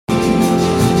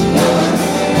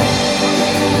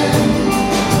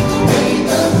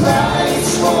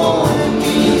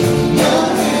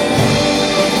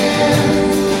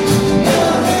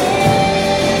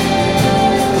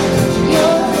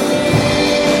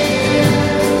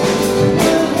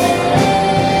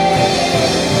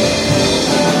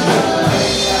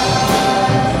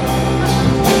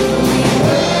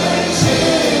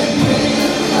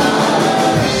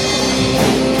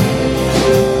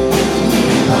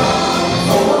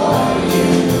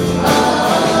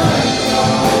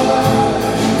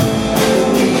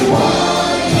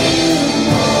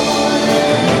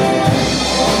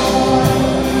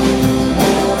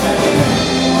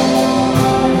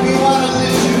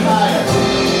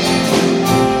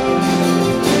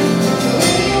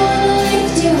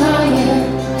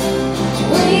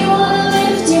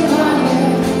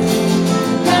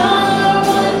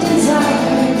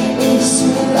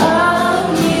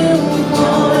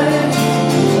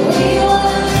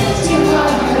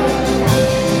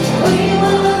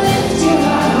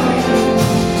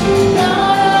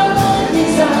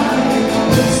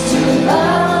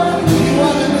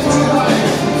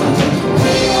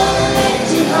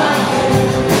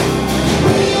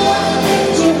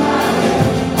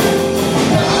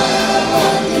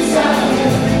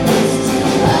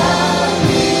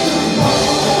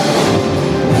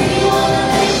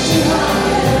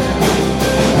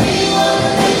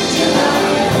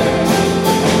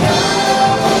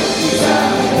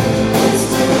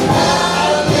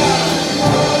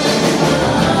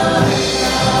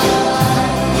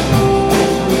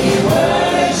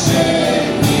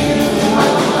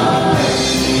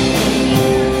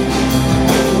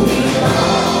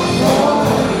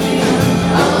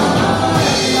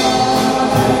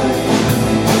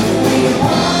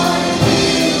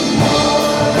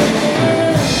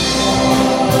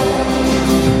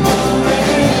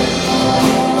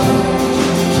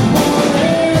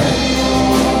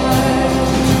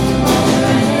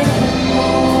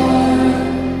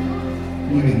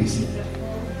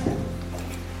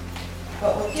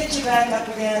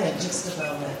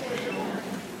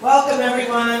Welcome,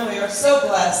 everyone. We are so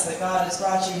blessed that God has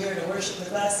brought you here to worship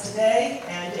with us today.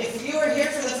 And if you are here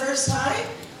for the first time,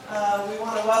 we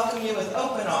want to welcome you with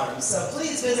open arms. So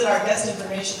please visit our guest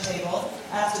information table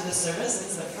after the service.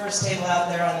 It's the first table out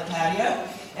there on the patio.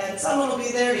 And someone will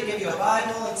be there to give you a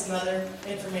Bible and some other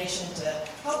information to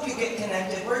help you get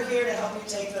connected. We're here to help you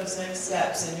take those next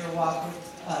steps in your walk with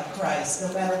Christ,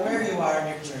 no matter where you are in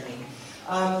your journey.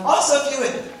 Also, if you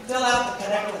would fill out the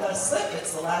Connect With Us slip,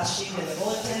 it's the last sheet in the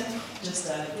bulletin. Just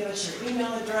give us your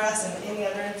email address and any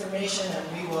other information, and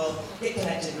we will get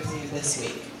connected with you this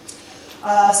week.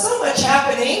 So much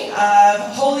happening.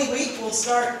 Holy Week will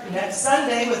start next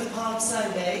Sunday with Palm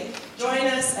Sunday. Join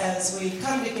us as we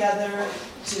come together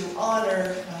to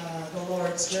honor the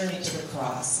Lord's journey to the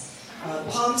cross.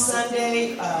 Palm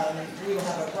Sunday, we will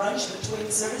have a brunch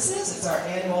between services. It's our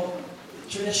annual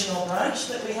traditional brunch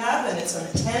that we have, and it's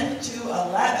from 10 to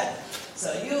 11.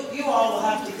 So you all will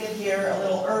have to get here a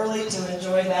little early to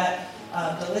enjoy that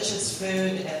delicious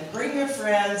food, and bring your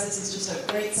friends. This is just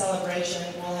a great celebration.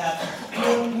 We'll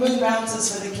have moon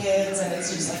bounces for the kids, and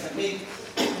it's just like a big,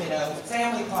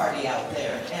 family party out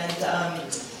there.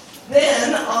 And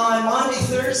then on Maundy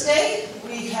Thursday,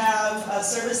 we have a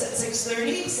service at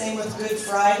 6:30. Same with Good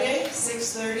Friday,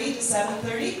 6:30 to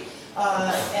 7:30.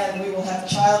 And we will have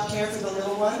child care for the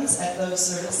little ones at those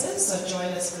services, so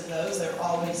join us for those. They're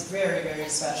always very, very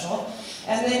special.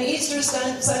 And then Easter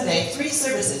Sunday, 3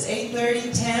 services,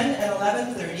 8:30, 10, and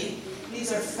 11:30.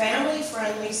 These are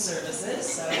family-friendly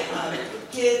services, so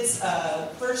kids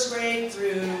first grade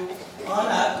through on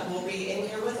up will be in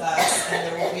here with us, and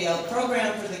there will be a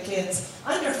program for the kids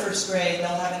under first grade. They'll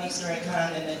have an Easter egg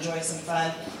hunt and enjoy some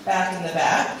fun back in the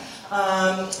back.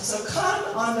 So come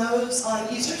on those on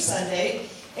Easter Sunday,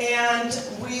 and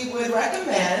we would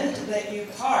recommend that you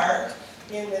park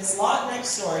in this lot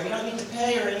next door. You don't need to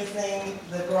pay or anything.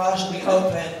 The garage will be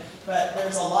open, but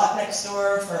there's a lot next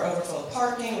door for overflow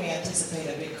parking. We anticipate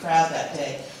a big crowd that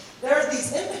day. There are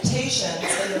these invitations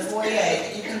in the foyer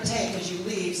that you can take as you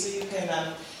leave, so you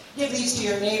can give these to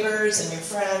your neighbors and your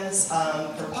friends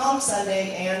for Palm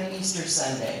Sunday and Easter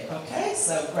Sunday. Okay,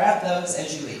 so grab those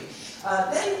as you leave.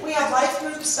 Then we have life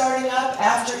groups starting up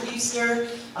after Easter.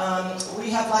 We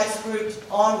have life groups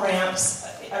on ramps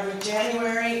every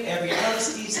January, every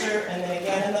post-Easter, and then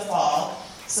again in the fall.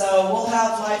 So we'll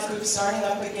have life groups starting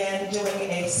up again, doing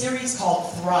a series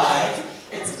called Thrive.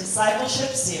 It's a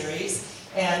discipleship series,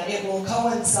 and it will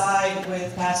coincide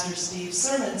with Pastor Steve's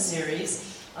sermon series.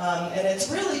 And it's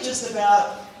really just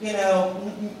about,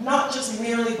 not just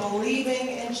merely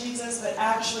believing in Jesus, but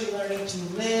actually learning to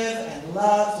live and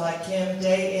love like Him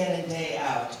day in and day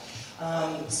out.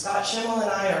 Scott Schimmel and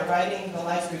I are writing the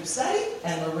life group study,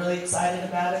 and we're really excited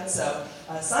about it. So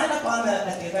sign up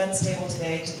at the events table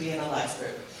today to be in a life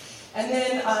group. And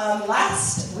then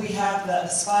last, we have the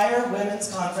Aspire Women's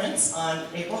Conference on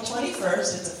April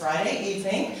 21st. It's a Friday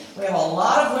evening. We have a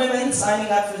lot of women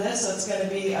signing up for this, so it's going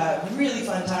to be a really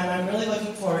fun time. I'm really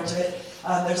looking forward to it.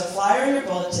 There's a flyer in your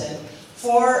bulletin.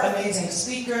 4 amazing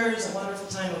speakers, a wonderful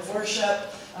time of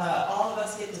worship. All of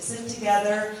us get to sit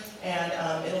together, and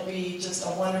it'll be just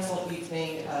a wonderful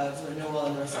evening of renewal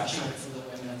and refreshment for the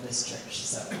women of this church.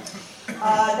 So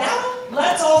now,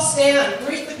 let's all stand,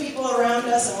 greet the people around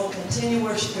us, and we'll continue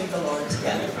worshiping the Lord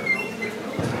together.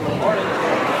 Good morning.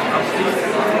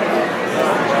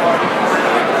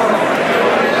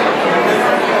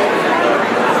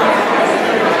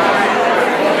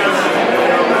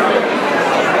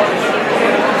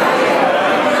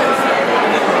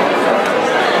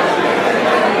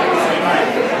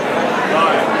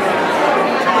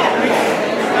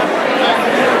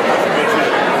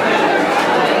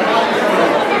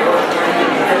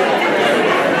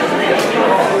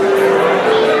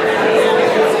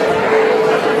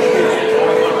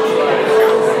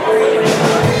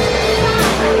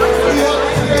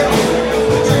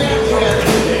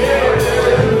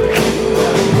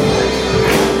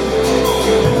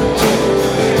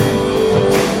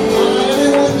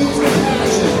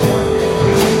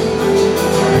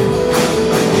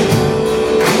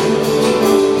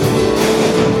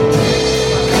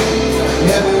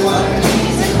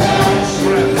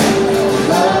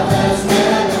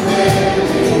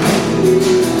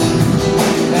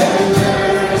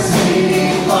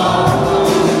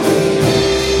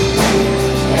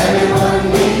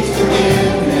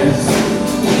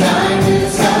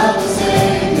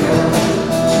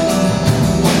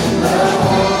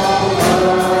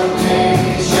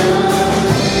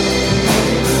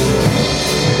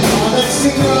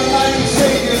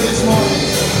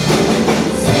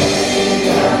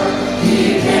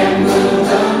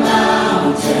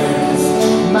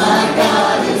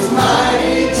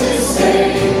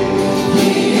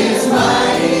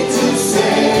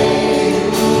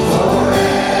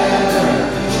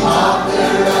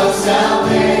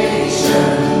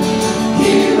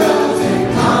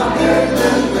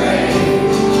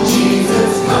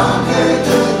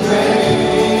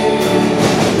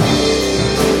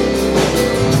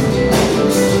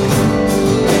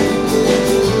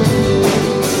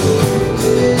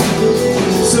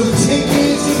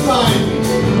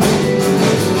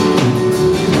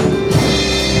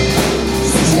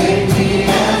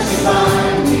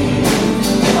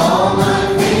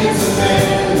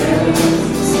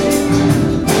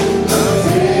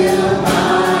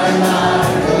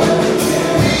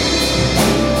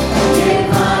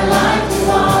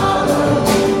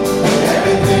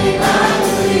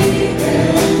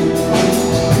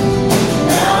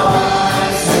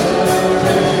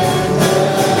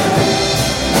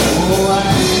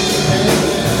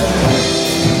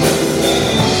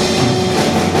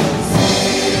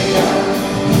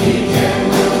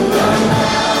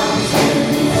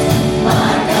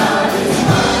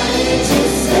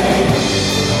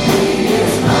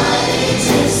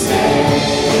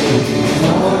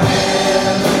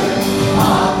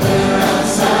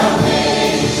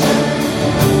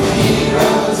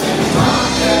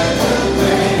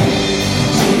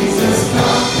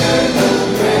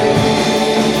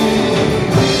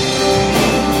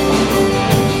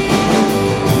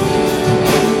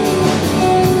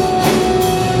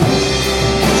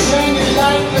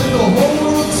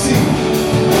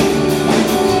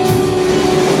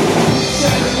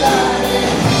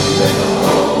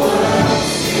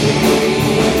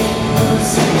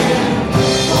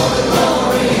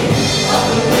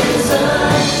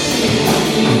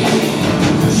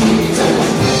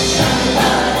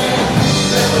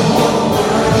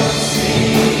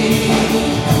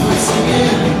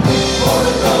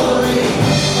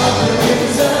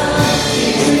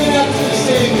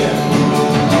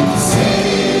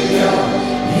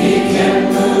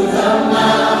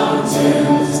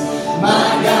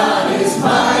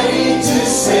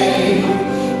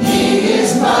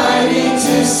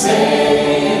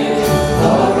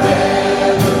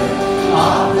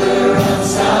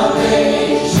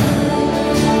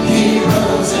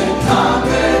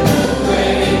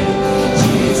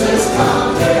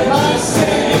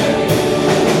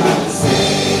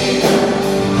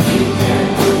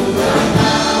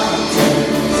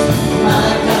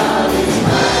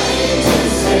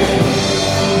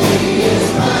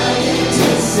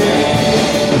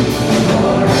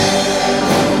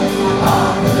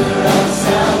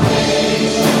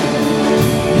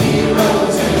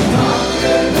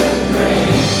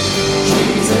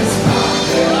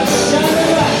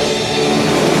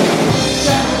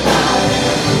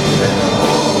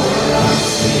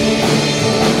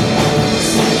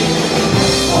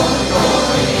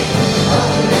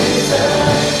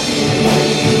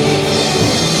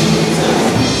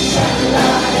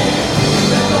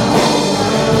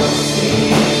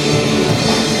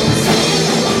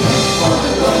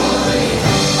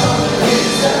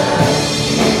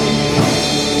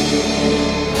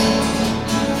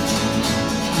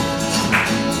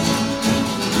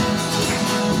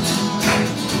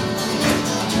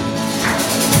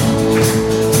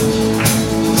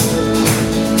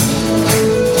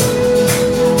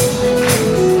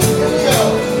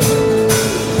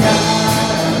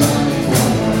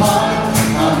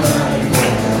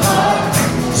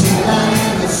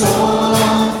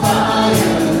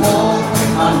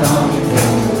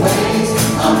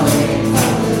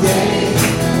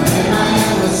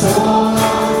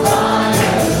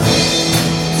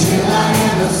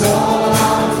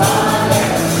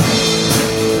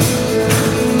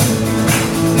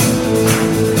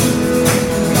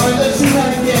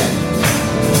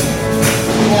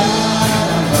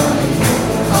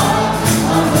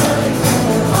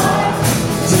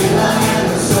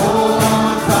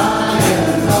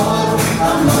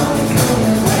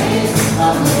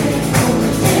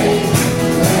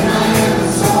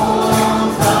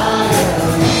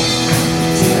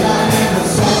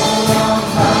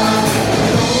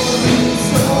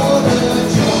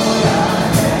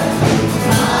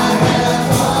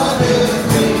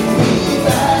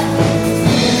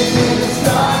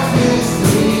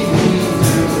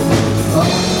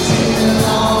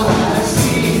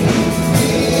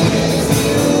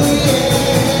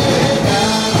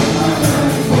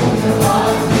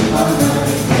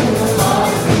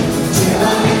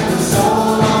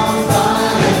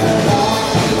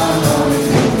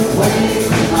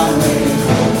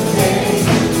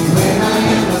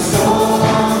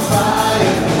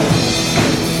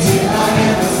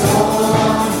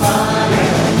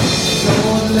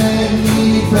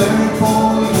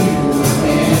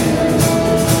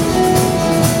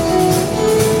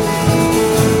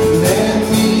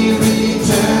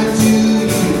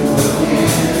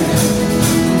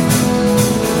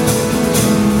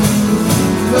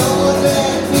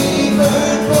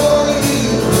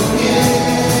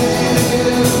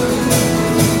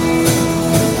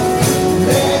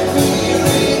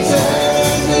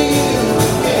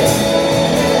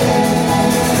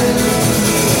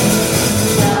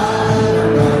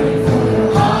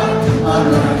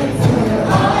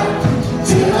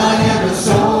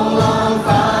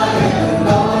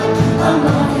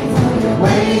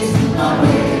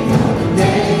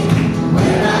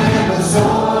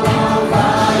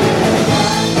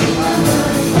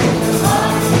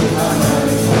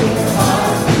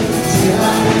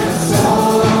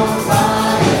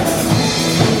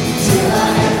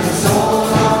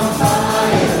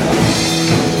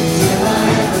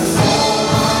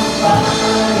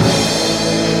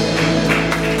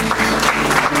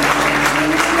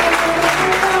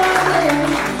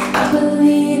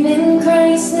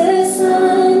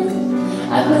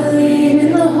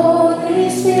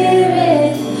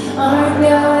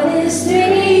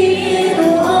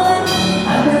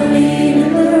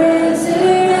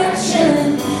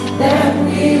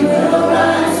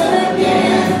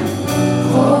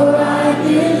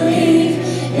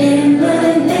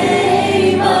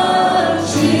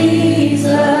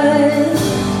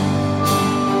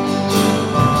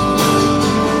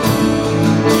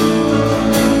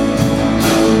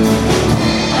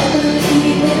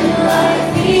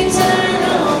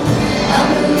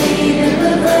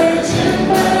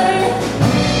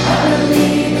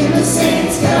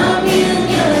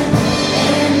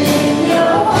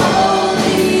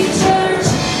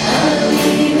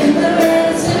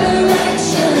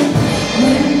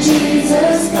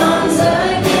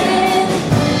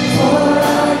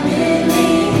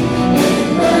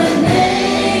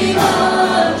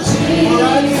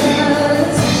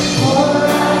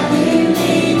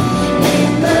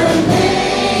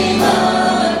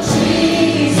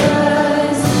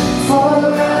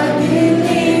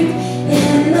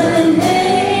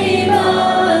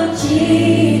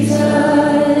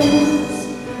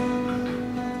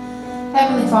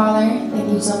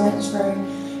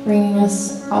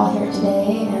 here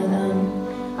today,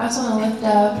 and I just want to lift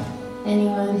up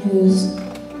anyone who's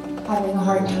having a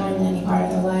hard time in any part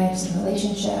of their lives, in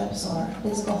relationships or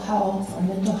physical health or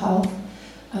mental health.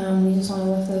 We just want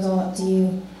to lift those all up to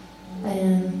you.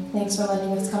 And thanks for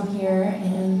letting us come here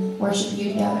and worship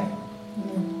you together.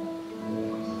 Amen.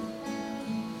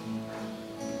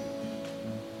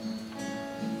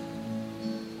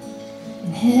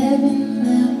 In heaven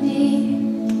there'll be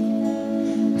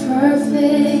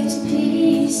perfect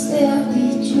peace, there'll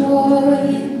be joy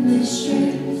in the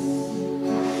streets,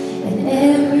 and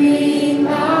every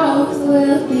mouth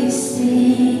will be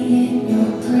singing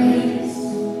your praise.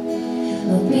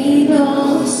 There'll be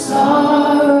no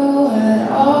sorrow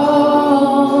at all.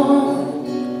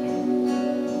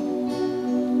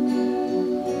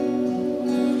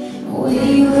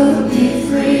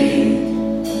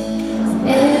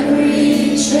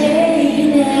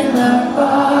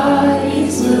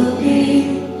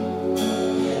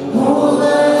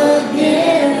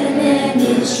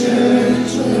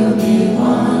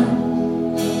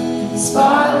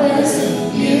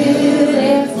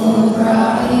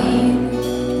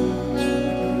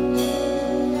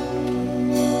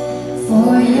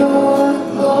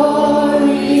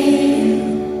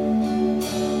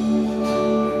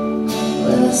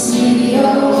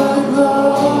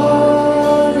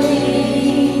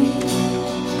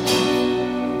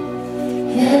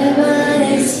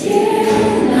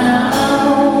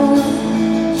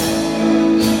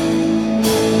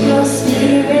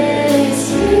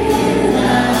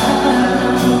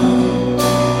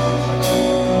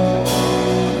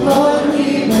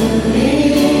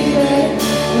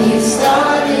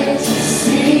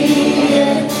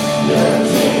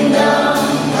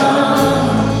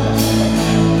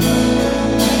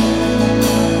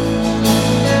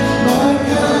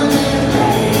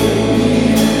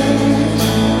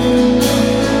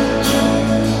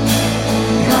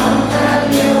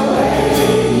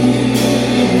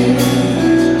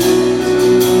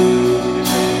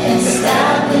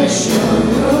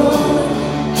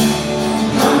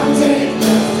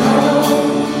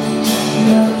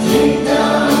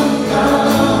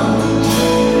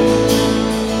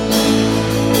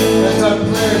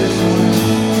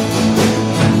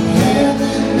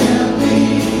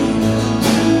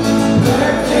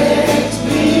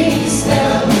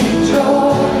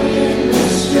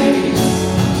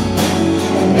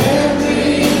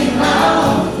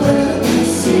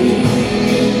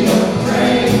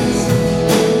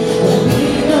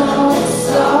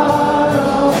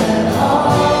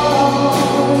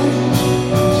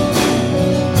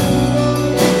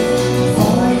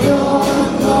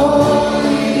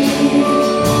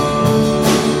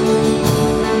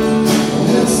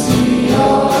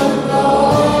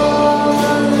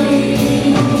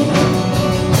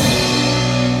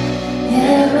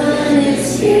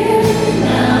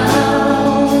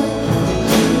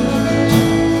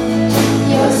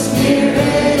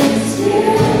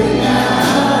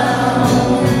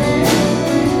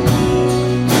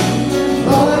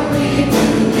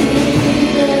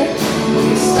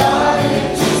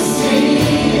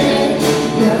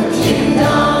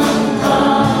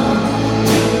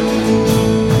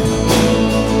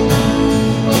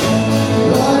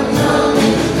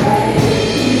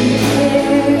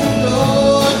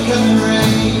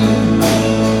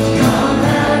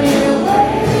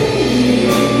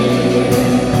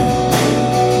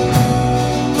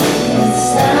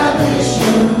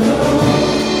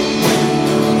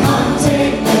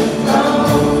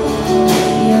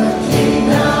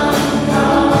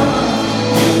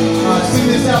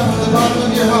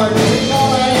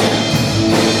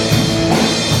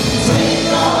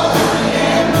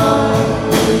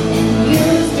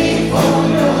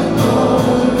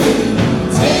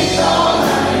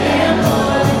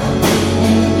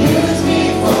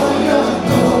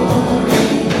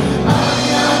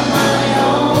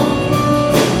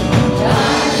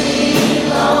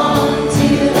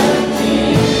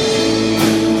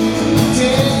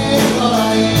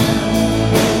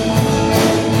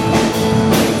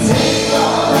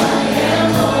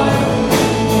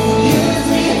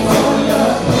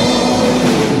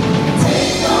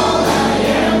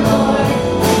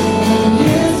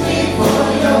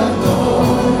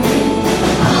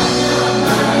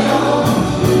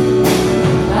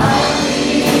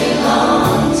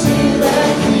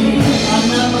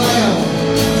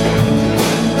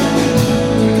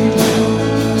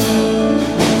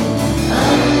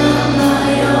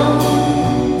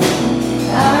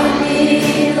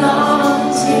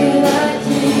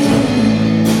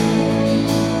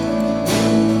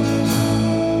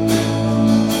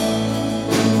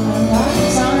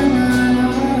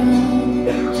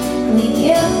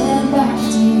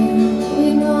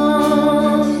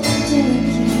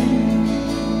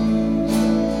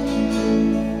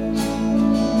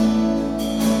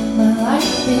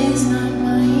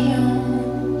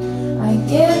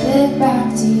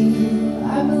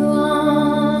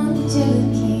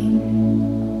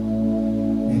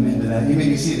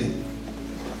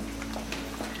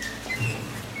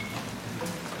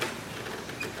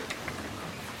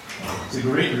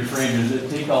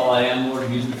 am, Lord.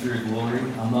 Use me for your glory.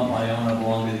 I'm not my own. I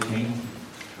belong to the King.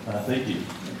 Thank you.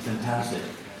 Fantastic.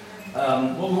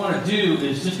 What we want to do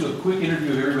is just do a quick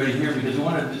interview of everybody here because we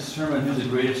want to determine who's the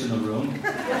greatest in the room.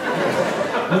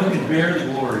 Who can bear the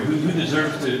glory? Who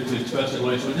deserves to express the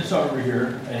glory? So we'll just start over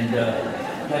here and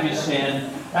have you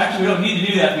stand. Actually, we don't need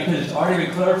to do that because it's already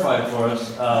been clarified for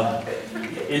us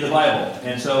in the Bible.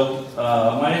 And so,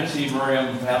 my name is Steve Murray.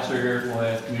 I'm a pastor here at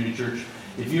Wyatt Community Church.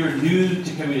 If you're new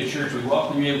to coming to church, we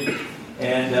welcome you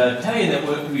and tell you that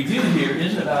what we do here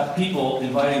isn't about people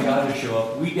inviting God to show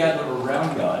up. We gather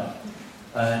around God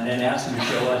and ask Him to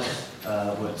show us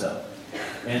what's up.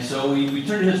 And so we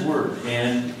turn to His Word.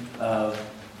 And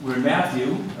we're in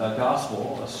Matthew, a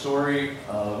Gospel, a story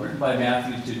written by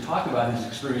Matthew to talk about his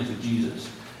experience with Jesus.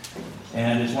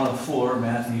 And it's one of four.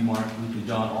 Matthew, Mark, Luke, and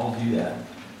John all do that.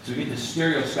 So we get this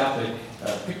stereoscopic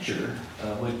picture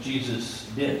of what Jesus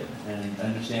did and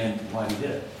understand why He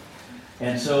did it.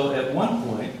 And so at one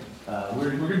point,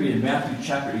 we're going to be in Matthew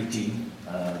chapter 18.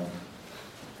 A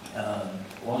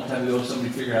long time ago, somebody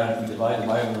figured out if we divide the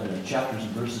Bible into chapters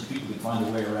and verses, people could find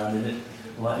their way around in it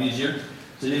a lot easier.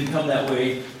 So it didn't come that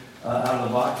way out of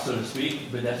the box, so to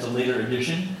speak, but that's a later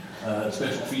addition, a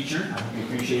special feature. I hope you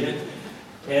appreciate it.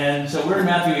 And so we're in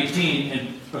Matthew 18, and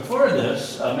before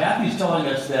this, Matthew's telling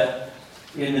us that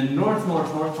in the north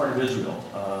part of Israel,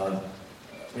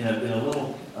 in a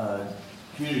little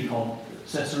community called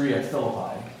Caesarea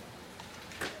Philippi,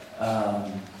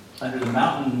 under the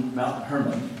Mount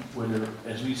Hermon, where there,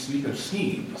 as we speak of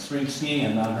skiing, spring skiing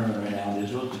on Mount Hermon right now in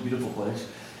Israel. It's a beautiful place.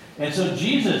 And so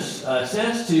Jesus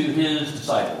says to His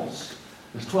disciples,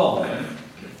 there's 12 of them,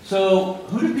 so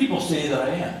who do people say that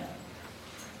I am?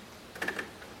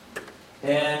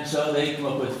 And so they come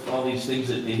up with all these things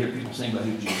that they hear people saying about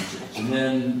who Jesus is. And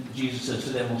then Jesus says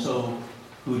to them, well, so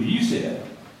who do you say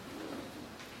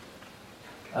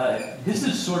I am? This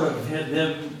is sort of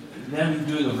them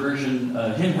doing a version,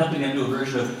 him helping them do a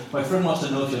version of, my friend wants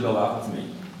to know if you'll go out with me.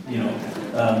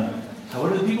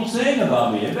 What are the people saying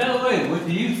about me? And by the way, what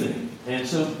do you think? And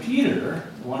so Peter,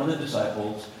 one of the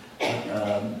disciples,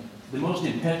 the most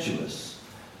impetuous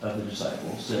of the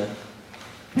disciples, said,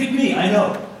 pick me, I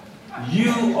know.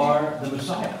 You are the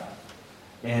Messiah.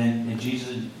 And Jesus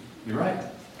said, you're right.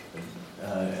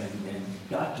 And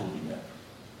God told you that.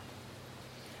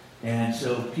 And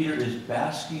so Peter is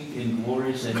basking in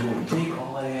glory, saying, Lord, take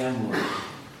all I am, Lord.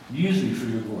 Use me for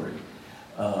your glory.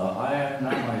 I am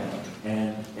not my own.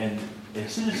 And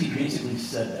as soon as he basically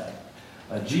said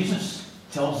that, Jesus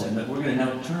tells them that we're going to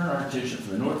now turn our attention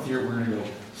from the north here. We're going to go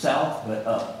south, but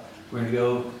up. We're going to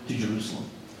go to Jerusalem.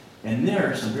 And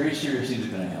there, some very serious things are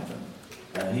going to happen.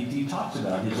 He talks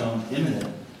about his own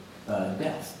imminent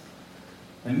death.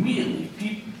 Immediately,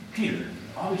 Peter,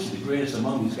 obviously the greatest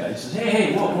among these guys, says,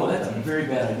 hey, whoa, that's a very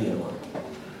bad idea, Lord.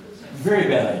 Very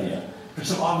bad idea, for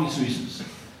some obvious reasons.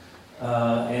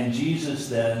 And Jesus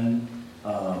then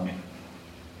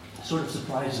sort of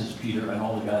surprises Peter and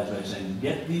all the guys by saying,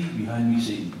 get thee behind me,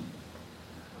 Satan.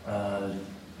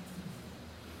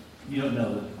 You don't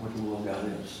know what the will of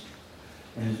God is.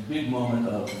 And his big moment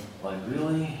of, like,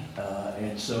 really?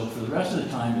 And so for the rest of the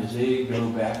time, as they go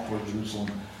back toward Jerusalem,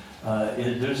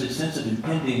 there's a sense of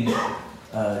impending,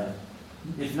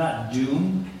 if not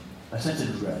doom, a sense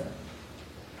of dread.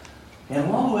 And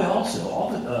along the way also,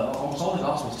 almost all the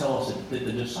Gospels tell us that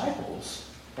the disciples,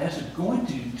 as they're going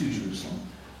to Jerusalem,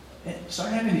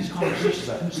 start having these conversations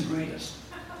about who's the greatest.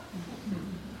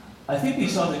 I think they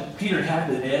saw that Peter had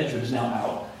the edge, but is now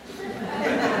out.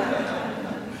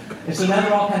 And so now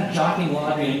they're all kind of jockeying,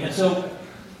 lobbying. And so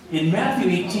in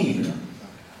Matthew 18,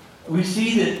 we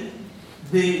see that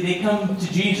they come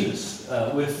to Jesus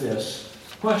with this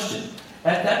question.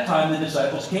 At that time, the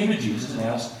disciples came to Jesus and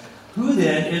asked, who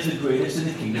then is the greatest in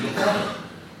the kingdom of heaven?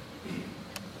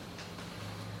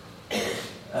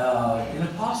 An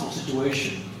impossible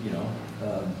situation,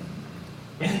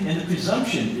 and the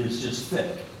presumption is just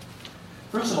thick.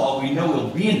 First of all, we know we'll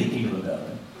be in the kingdom of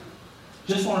heaven.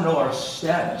 Just want to know our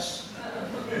status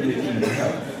in the kingdom of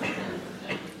heaven.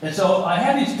 And so I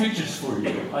have these pictures for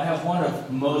you. I have one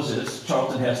of Moses,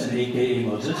 Charlton Heston, a.k.a.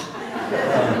 Moses,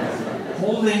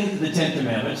 holding the Ten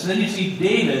Commandments. And then you see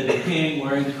David, the king,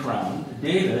 wearing the crown.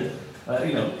 David,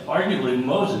 arguably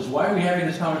Moses. Why are we having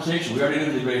this conversation? We already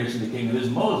knew the greatest in the kingdom is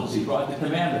Moses. He brought the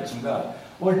commandments from God.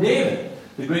 Or David,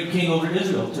 the great king over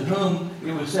Israel, to whom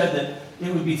it was said that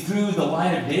it would be through the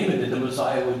line of David that the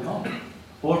Messiah would come.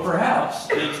 Or perhaps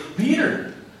it's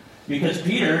Peter. Because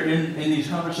Peter, in these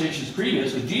conversations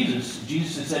previous with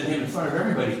Jesus had said to him in front of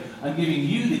everybody, I'm giving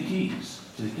you the keys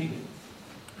to the kingdom.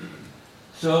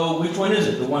 So which one is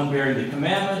it? The one bearing the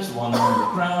commandments, the one wearing the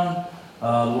crown,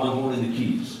 the one holding the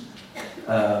keys?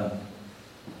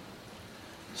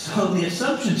 So the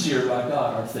assumptions here about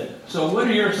God are thick. So what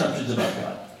are your assumptions about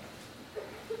God?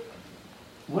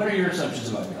 What are your assumptions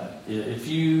about God? If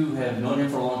you have known Him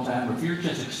for a long time, or if you're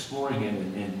just exploring Him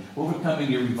and overcoming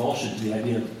your revulsion to the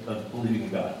idea of believing in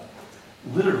God.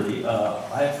 Literally,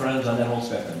 I have friends on that whole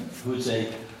spectrum who would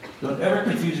say, don't ever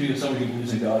confuse me with somebody who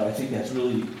believes in God. I think that's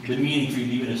really demeaning for you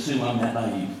to even assume I'm that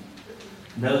naive.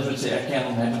 And others would say, I can't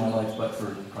imagine my life but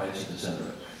for Christ at the center of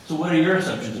it. So what are your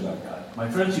assumptions about God? My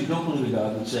friends who don't believe in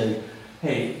God would say,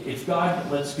 hey, if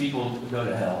God lets people go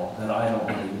to hell, then I don't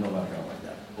want to even know about God like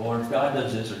that. Or if God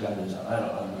does this or God does that,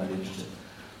 I'm not interested.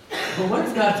 But what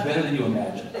if God's better than you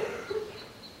imagine?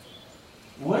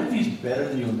 What if He's better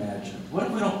than you imagine? What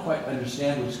if we don't quite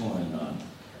understand what's going on?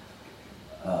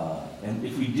 And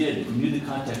if we knew the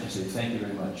context, we'd say, thank you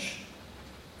very much.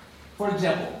 For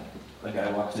example, a guy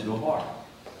walks into a bar.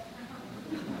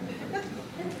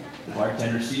 The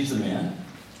bartender sees the man,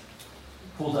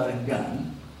 pulls out a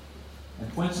gun,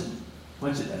 and points it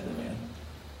at the man.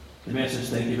 The man says,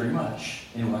 thank you very much,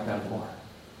 and he walked out of the bar.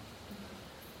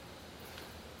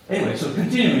 Anyway, so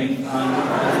continuing on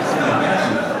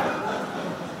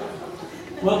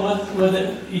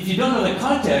if you don't know the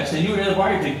context and you were in the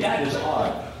bar, you think, that is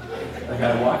odd. A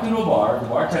guy walked into a bar, the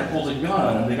bartender pulls a gun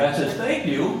on him, the guy says, thank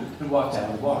you, and walks out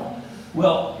of the bar.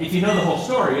 Well, if you know the whole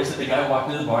story, it's that the guy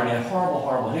walked into the bar and he had horrible,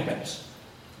 horrible hiccups.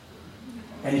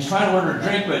 And he's trying to order a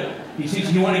drink, but he sees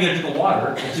he wants to get a drink of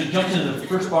water, and so he jumps into the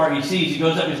first bar he sees. He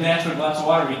goes up, he's going to ask for a glass of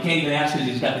water, but he can't even ask because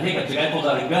he's got the hiccups. The guy pulls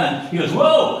out a gun. He goes,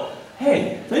 whoa,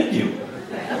 hey, thank you.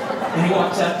 And he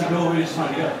walks out to go where he's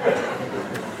trying to go.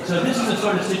 So this is the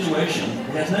sort of situation.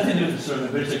 It has nothing to do with the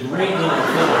sermon, but it's a great little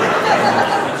filler.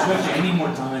 Especially, I need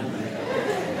more time.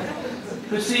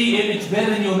 But see, it's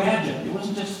better than you imagined. It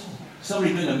wasn't just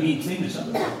somebody doing a mean thing to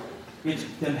somebody. It's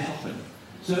them helping.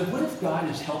 So what if God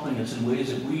is helping us in ways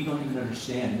that we don't even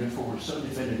understand, and therefore we're so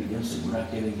defended against Him, we're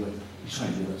not getting what He's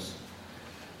trying to give us?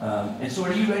 And so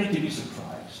are you ready to be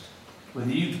surprised?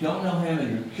 Whether you don't know Him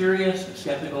and you're curious or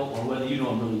skeptical, or whether you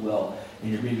know Him really well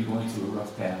and you're maybe going through a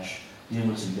rough patch, dealing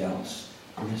with some doubts,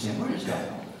 and you're saying, where is God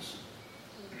in all this?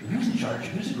 Who's in charge?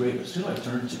 Who's the greatest? Who do I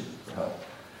turn to for help?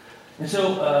 And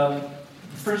so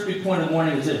the first big point of the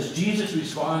morning is this. Jesus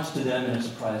responds to them in a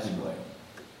surprising way.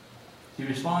 He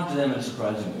responds to them in a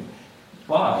surprising way.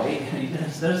 He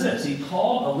does this. He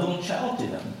called a little child to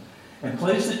them and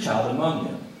placed the child among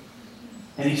them.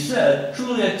 And He said,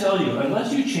 truly I tell you,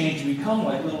 unless you change and become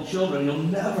like little children, you'll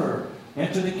never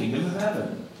enter the kingdom of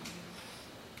heaven.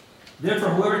 Therefore,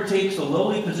 whoever takes the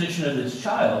lowly position of this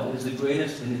child is the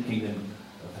greatest in the kingdom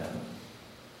of heaven.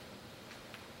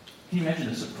 Can you imagine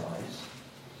the surprise?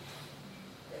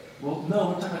 Well, no,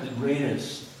 we're talking about the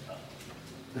greatest.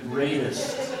 The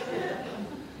greatest.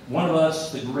 One of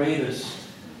us, the greatest,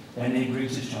 and He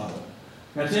brings His child up.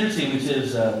 Now, it's interesting when He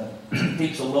says,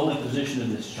 takes a lowly position of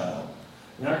this child.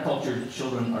 In our culture,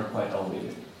 children are quite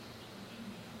elevated.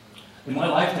 In my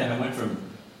lifetime, I went from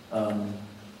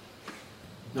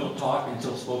don't talk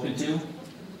until spoken to,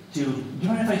 do you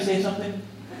mind if I say something?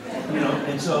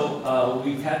 And so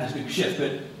we've had this big shift.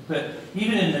 But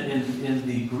even in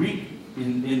the Greek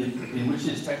in which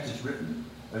this text is written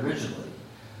originally,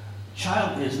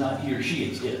 child is not he or she,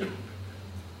 it's it.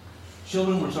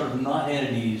 Children were sort of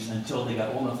non-entities until they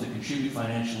got old enough to contribute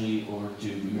financially or to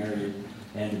be married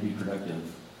and to be productive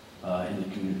in the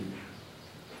community.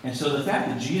 And so the fact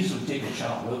that Jesus would take a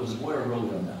child, whether it was a boy or a girl, we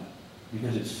don't know,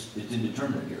 because it's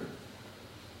indeterminate here.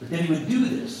 But that He would do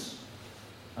this,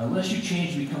 unless you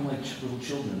change and become like little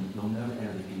children, you'll never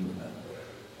enter the kingdom of heaven.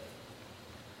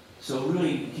 So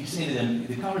really, He's saying to them,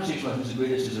 the conversation about who's the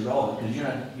greatest is irrelevant because you're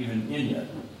not even in yet.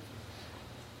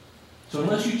 So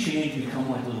unless you change and become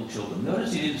like little children.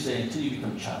 Notice He didn't say until you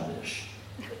become childish.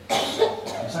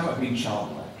 It's not about being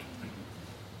childlike.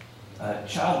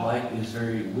 Childlike is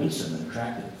very winsome and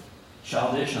attractive.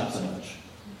 Childish, not so much.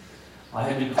 I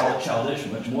have been called childish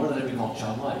much more than I've been called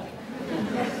childlike.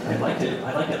 I'd like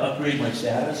to upgrade my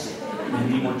status and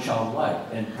be more childlike,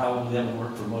 and probably that would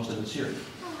work for most of us here.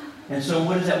 And so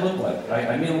what does that look like?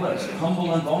 I made a list.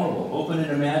 Humble and vulnerable, open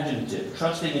and imaginative,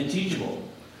 trusting and teachable,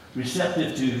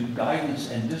 receptive to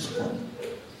guidance and discipline,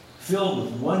 filled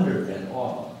with wonder and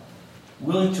awe,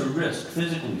 willing to risk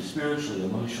physically, spiritually,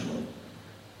 emotionally,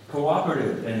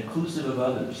 cooperative and inclusive of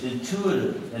others,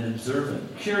 intuitive and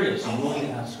observant, curious and willing to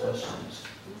ask questions.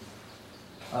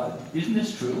 Isn't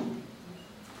this true?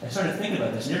 I started thinking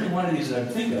about this, and every one of these that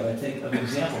I think of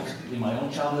examples in my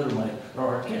own childhood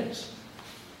or our kids.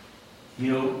 At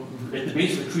the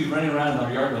base of a tree, running around in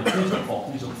our yard going, please don't fall,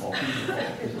 please don't fall, please don't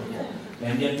fall, please don't fall.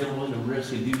 And yet they're willing to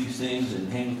risk and do these things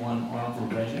and hang with one arm from a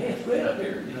branch. Hey, it's great up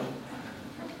here,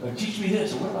 Or teach me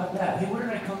this, or what about that? Hey, where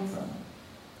did I come from?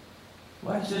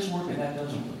 Why does this work and that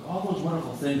doesn't work? All those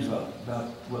wonderful things about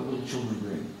what little children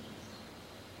bring.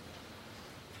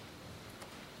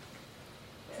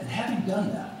 And having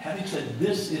done that, having said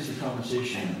this is the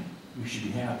conversation we should be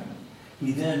having,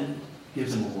 he then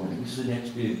gives them a warning. This is the next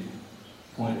big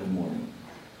point of the warning.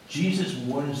 Jesus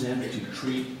warns them to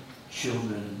treat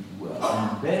children well.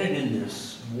 And embedded in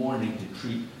this warning to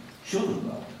treat children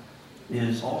well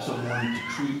is also wanting to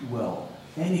treat well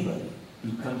anybody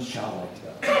who comes childlike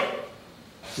to God.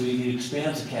 So he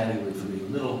expands the category from the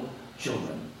little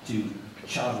children to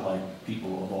childlike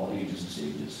people of all ages and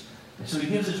stages. And so he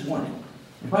gives this warning.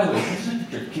 And by the way, this is a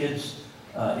picture of kids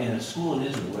in a school in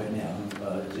Israel right now.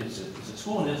 It's a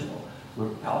school in Israel where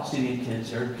Palestinian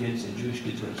kids, Arab kids, and Jewish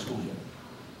kids go to school together.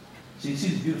 So you see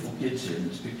these beautiful kids here in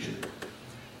this picture.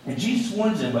 And Jesus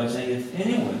warns them by saying, if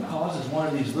anyone causes one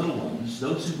of these little ones,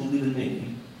 those who believe in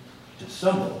me, to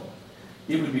stumble,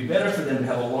 it would be better for them to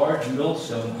have a large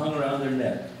millstone hung around their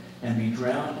neck and be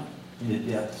drowned in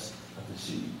the depths of the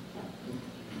sea.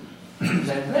 As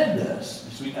I read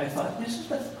this week, I thought,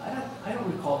 I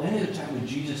don't recall any other time when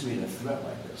Jesus made a threat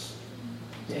like this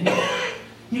to anyone.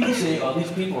 He would say, oh,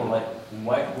 these people are like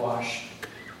whitewashed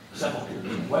sepulchres,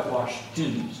 whitewashed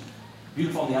tombs,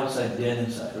 beautiful on the outside, dead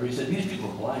inside. Or he said, these people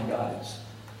are blind guides,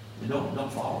 and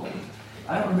don't follow them.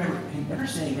 I don't remember him ever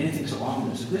saying anything so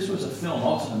ominous. If this was a film,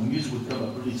 all of a sudden the music would come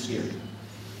up really scary.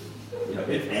 You know,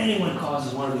 if anyone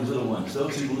causes one of these little ones,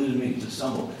 those who believe in me, to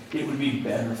stumble, it would be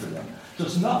better for them. So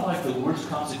it's not like the worst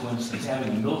consequence is having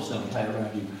a millstone tied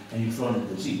around you and you thrown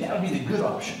into the sea. That would be the good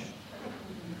option.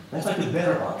 That's like the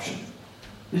better option.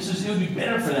 It would be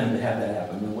better for them to have that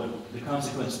happen than what the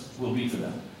consequence will be for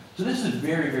them. So this is a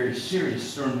very, very serious,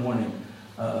 stern warning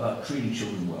about treating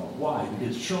children well. Why?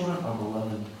 Because children are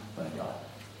beloved by God.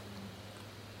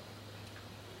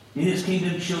 In his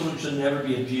kingdom, children shall never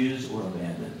be abused or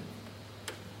abandoned,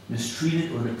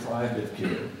 mistreated or deprived of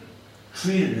care,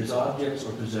 treated as objects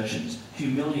or possessions,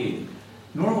 humiliated,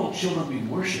 nor will children be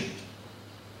worshipped.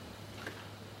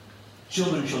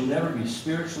 Children shall never be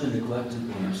spiritually neglected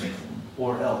or misinformed,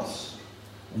 or else.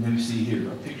 And then we see here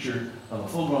a picture of a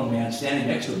full-grown man standing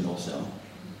next to a millstone,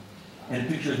 and a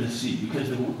picture of the sea. Because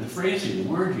the phrase here, the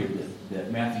word here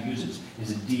that Matthew uses,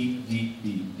 is a deep, deep,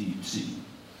 deep, deep sea.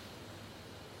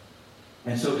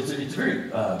 And so it's a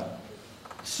very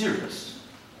serious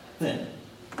thing.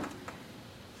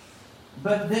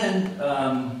 But then,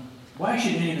 why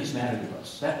should any of this matter to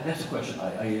us? That's the question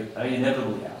I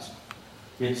inevitably ask.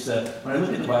 It's when I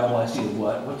look at the Bible, I see the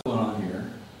what's going on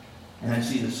here, and I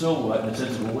see the so what, in the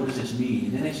sense of, well, what does this mean?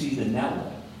 And then I see the now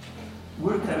what.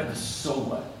 We're kind of at the so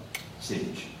what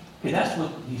stage. Okay, that's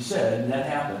what he said, and that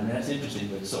happened, and that's interesting,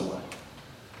 but so what?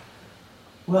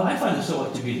 Well, I find the so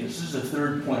what to be this. This is the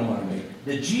third point I want to make.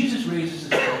 That Jesus raises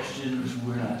the questions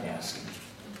we're not asking.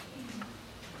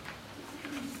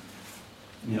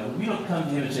 You know, we don't come to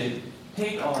him and say,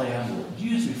 take all I am, Lord.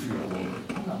 Use me for your glory.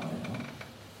 I'm not my own.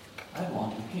 I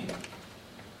belong to the King.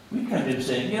 We come to him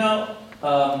saying, you know,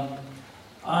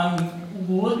 I'm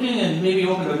looking and maybe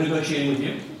open to negotiating with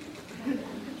you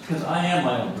because I am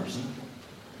my own person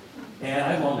and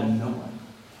I belong to no one.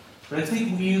 But I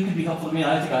think you can be helpful to me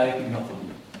and I think I can be helpful to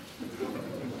you.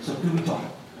 So could we talk?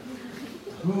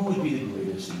 Who would be the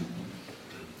greatest in your kingdom?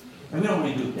 And we don't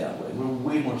really do it that way. We're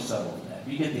way more subtle than that.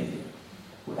 You get the idea.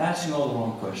 We're asking all the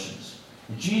wrong questions.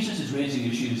 And Jesus is raising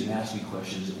issues and asking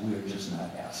questions that we are just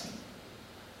not asking.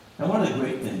 Now, one of the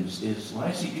great things is when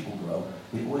I see people grow,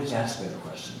 they always ask better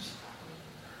questions.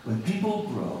 When people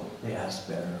grow, they ask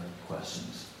better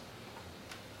questions.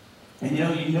 And you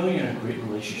know you're in a great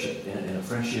relationship, in a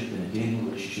friendship, in a dating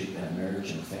relationship, in a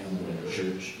marriage, in a family, in a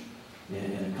church,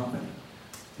 in a company,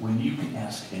 when you can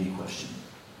ask any question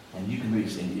and you can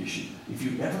raise any issue. If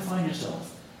you ever find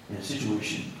yourself in a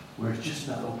situation where it's just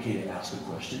not okay to ask a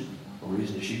question or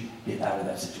raise an issue, get out of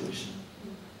that situation.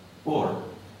 Or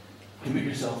commit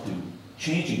yourself to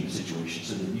changing the situation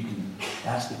so that you can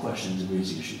ask the questions and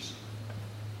raise the issues.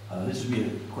 This would be a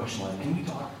question like, can we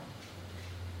talk?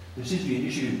 There seems to be an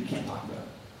issue we can't talk about.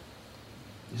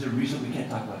 Is there a reason we can't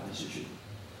talk about this issue?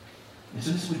 And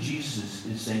so this is what Jesus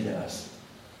is saying to us.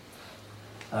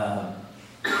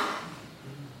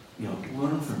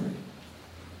 Learn from me.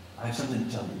 I have something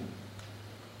to tell you.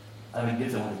 I have a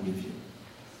gift I want to give you.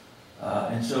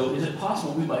 And so is it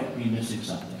possible we might be missing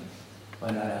something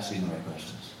by not asking the right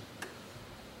questions?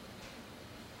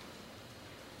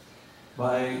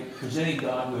 By presenting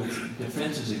God with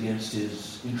defenses against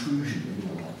his intrusion into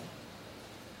our life.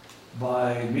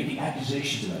 By making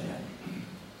accusations about him.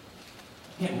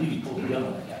 I can't believe you pulled a gun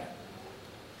on that guy.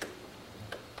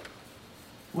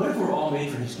 What if we're all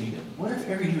made for his kingdom? What if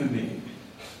every human being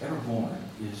ever born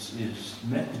is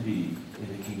meant to be in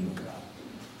the kingdom of God?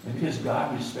 And because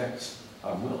God respects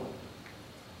our will,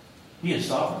 he is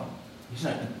sovereign.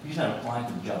 He's not applying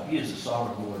for the job. He is the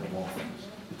sovereign Lord of all things,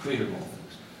 the creator of all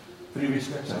things. But he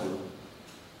respects our will.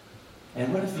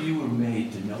 And what if you were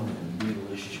made to know him and be in a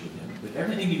relationship with him? But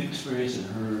everything you've experienced and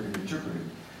heard and interpreted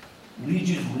leads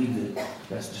you to believe that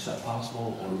that's just not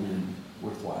possible or even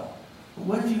worthwhile. But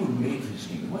what if you were made for his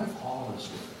kingdom? What if all of us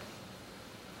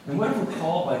were? And what if we're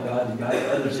called by God to guide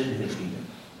others into his kingdom?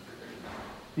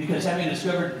 Because having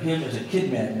discovered him as a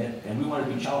kid magnet, and we want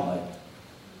to be childlike,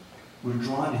 we're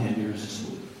drawn to him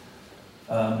irresistibly.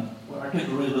 When our kids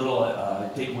were really little,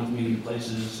 I'd take them with me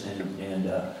places, and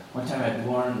one time I had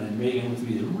Lauren and Megan with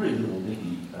me. They were really little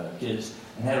dinky kids,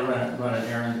 and had to run an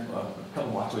errand a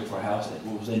couple blocks away from our house at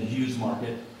what was then Hughes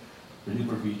Market, the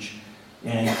Newport Beach.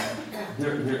 And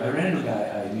I ran into a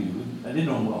guy I knew. I didn't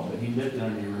know him well, but he lived in our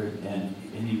neighborhood,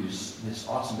 and he was this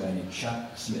awesome guy named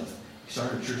Chuck Smith. He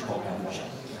started a church called Calvary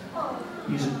Chapel.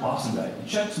 He's an awesome guy. And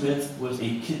Chuck Smith was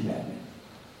a kid magnet.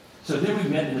 So there we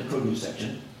met in the produce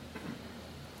section,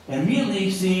 and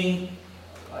immediately seeing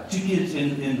two kids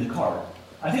in the cart.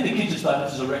 I think the kids just thought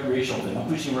this was a recreational thing. I'm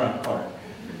pushing around a cart.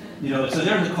 So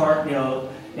they're in the cart,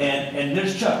 and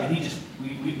there's Chuck, and we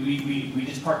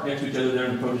just parked next to each other there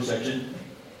in the produce section,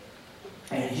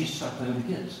 and he just started playing with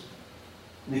the kids.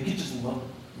 And the kids just love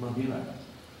being around him.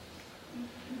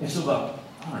 And so about,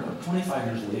 25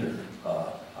 years later,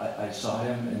 I saw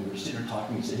him, and we were sitting there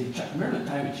talking. He said, "Hey, Chuck, remember the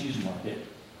time at Hughes Market?"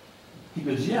 He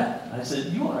goes, "Yeah." And I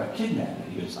said, "You are a kid magnet."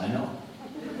 He goes, "I know."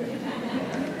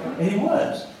 And he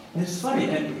was. And it's funny,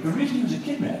 and the reason he was a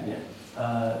kid magnet,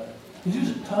 because he was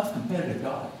a tough, competitive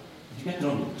guy. You get to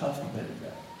know him, a tough, competitive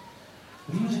guy.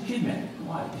 But he was a kid magnet.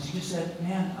 Why? Because he just said,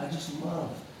 "Man, I just love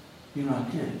being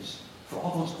around kids for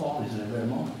all those qualities that I read a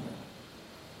moment ago."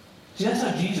 See, that's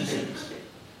how Jesus is.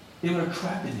 They were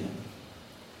attracted to him.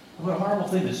 What a horrible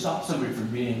thing to stop somebody from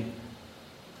being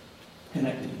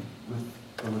connected with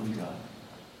the living God.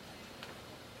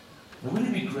 Now,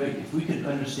 wouldn't it be great if we could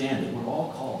understand that we're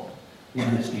all called in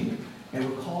his kingdom, and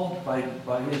we're called by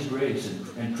his grace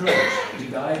and privilege to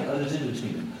guide others into his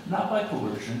kingdom, not by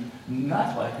coercion,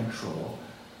 not by control,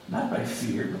 not by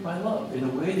fear, but by love, in a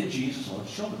way that Jesus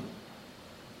loves children.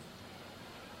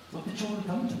 Let the children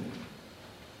come to me.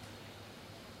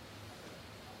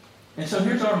 And so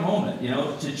here's our moment,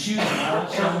 to choose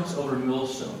milestones over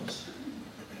millstones.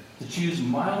 To choose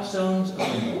milestones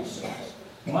over millstones.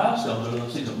 Milestones are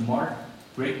those things that mark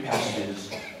great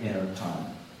passages in our time,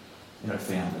 in our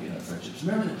family, in our friendships.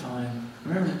 Remember the time.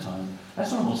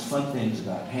 That's one of the most fun things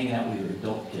about hanging out with your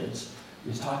adult kids,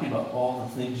 is talking about all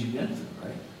the things you've been through,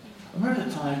 right? Remember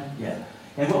the time? Yeah.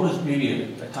 And what was maybe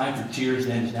a time for tears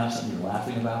then is now something you're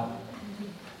laughing about.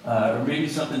 Or maybe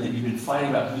something that you've been fighting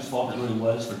about whose fault it really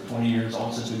was for 20 years, all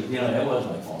of a sudden, that was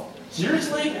my fault.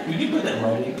 Seriously? Would you put that in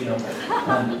writing?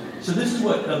 So this is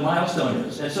what a milestone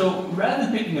is. And so rather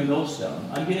than picking a millstone,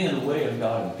 I'm getting in the way of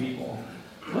God and people.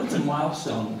 What's a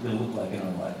milestone going to look like in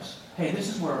our lives? Hey, this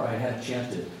is where I had a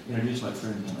chance to introduce my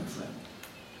friend to my friend.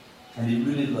 And he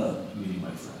really loved meeting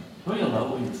my friend. Don't you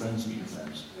love when your friends meet your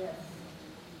friends? Yes.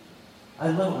 I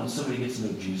love it when somebody gets to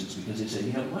know Jesus because they say,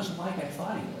 it wasn't like I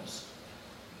thought he was.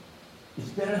 It's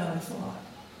better than I thought.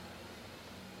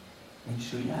 And you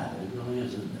just go, yeah, it really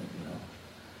is, isn't it?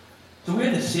 So we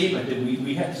had this statement that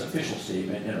we had this official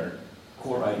statement in our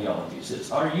core ideology. It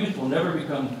says, our youth will never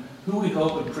become who we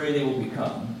hope and pray they will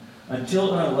become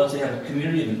until and unless they have a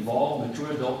community of involved,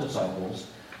 mature adult disciples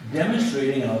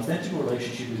demonstrating an authentic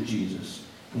relationship with Jesus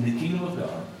in the kingdom of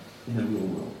God in the real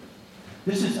world.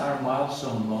 This is our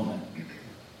milestone moment.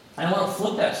 And I want to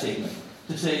flip that statement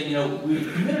to say,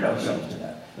 we've committed ourselves to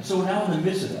that. And so we're now in the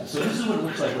midst of that. So this is what it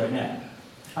looks like right now.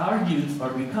 Our youth are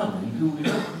becoming who we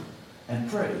hope and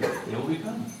pray they will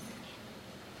become.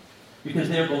 Because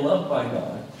they are beloved by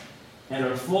God and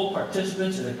are full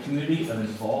participants in a community of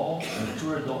involved and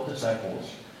mature adult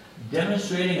disciples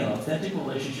demonstrating an authentic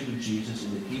relationship with Jesus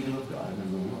in the kingdom of God in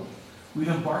the real world. We've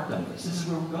embarked on this. This is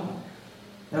where we're going.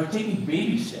 Now we're taking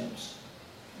baby steps.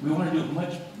 We want to do it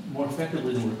much more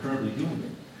effectively than we're currently doing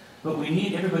it. But we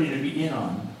need everybody to be in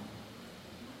on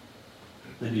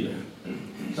the deal.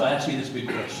 So I ask you this big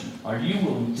question. Are you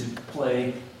willing to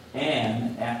play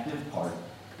an active part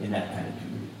in that kind of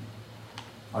community?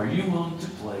 Are you willing to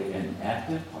play an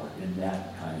active part in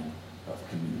that kind of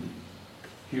community?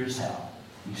 Here's how.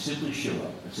 You simply show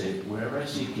up and say, wherever I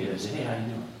see a kid, I say, hey, how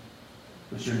you doing?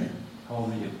 What's your name? How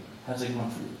old are you? How's it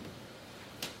going for you?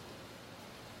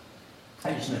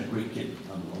 I just met a great kid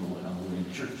on the way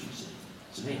to church. He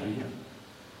said, hey, how you doing?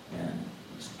 And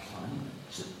he said, fine.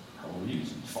 I said, how old are you? He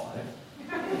said, 5.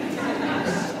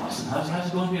 That's awesome. How's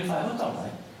it going to be at 5? It's all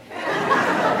right.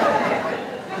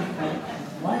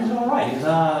 Why is it all right? He goes,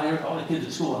 all the kids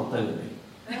at school want to play with me.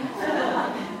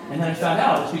 And then I found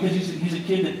out it's because he's a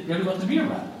kid that everybody loves to be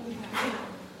around.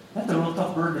 That's a real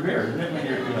tough bird to bear, isn't it? When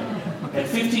you're, at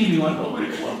 15, you want, nobody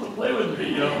wants to play with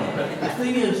me, But the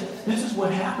thing is, this is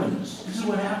what happens. This is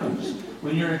what happens.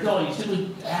 When you're an adult, you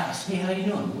simply ask, hey, how you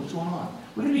doing? What's going on?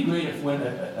 Wouldn't it be great if when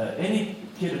any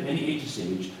kid of any age or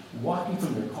stage, walking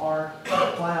from their car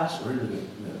to class or into the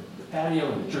patio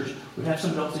or the church, would have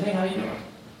some adult say, hey, how you doing?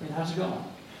 Hey, how's it going?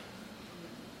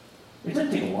 It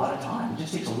doesn't take a lot of time. It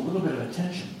just takes a little bit of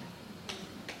attention.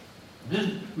 It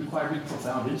doesn't require big,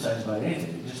 profound insights about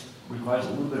anything. It just requires a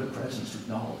little bit of presence to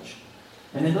acknowledge.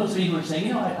 And then those of you who are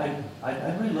saying, I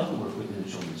really love to work within the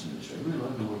children's ministry. I really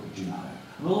love to work with junior high.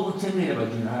 I'm a little intimidated by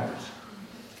junior hires.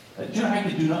 Junior high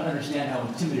kids do not understand how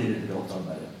intimidated adults are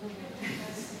by them.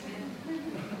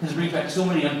 This brings back so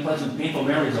many unpleasant, painful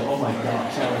memories of, oh my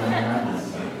gosh, how am I around this?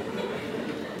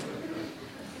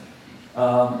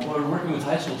 Or working with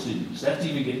high school students. That's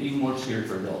even more scary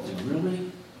for adults.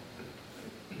 Really?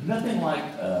 Nothing like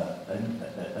a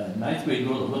 9th grade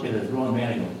girl to look at a grown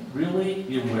man and go, really?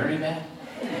 You're wearing that?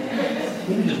 They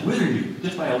can just wither you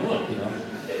just by a look,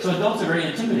 So adults are very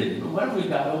intimidated. But what if we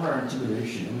got over our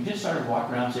intimidation and we just started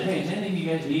walking around and said, hey, is there anything you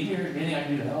guys need here? Anything I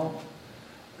can do to help?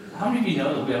 How many of you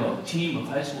know that we have a team of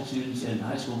high school students and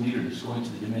high school leaders going to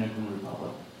the Dominican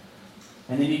Republic?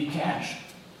 And they need cash.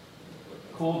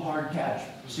 Cold, hard cash.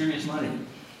 Serious money.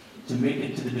 To make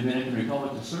it to the Dominican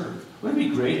Republic to serve. Wouldn't it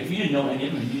be great if you didn't know any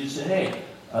of them and you just said, hey,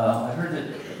 I heard that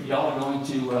y'all are going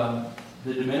to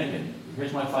the Dominican.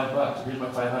 Here's my $5. Here's my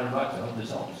 $500. I hope this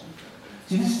helps.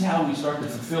 See, this is how we start to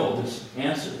fulfill this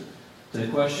answer to the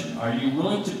question, are you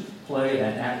willing to play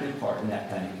an active part in that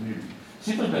kind of community?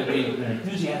 Simply by being an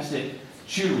enthusiastic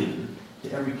cheerleader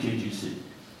to every kid you see.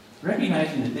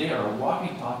 Recognizing that they are a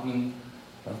walking, talking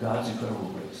of God's incredible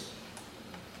grace.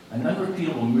 An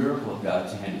unrepeatable miracle of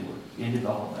God's handiwork in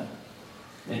development.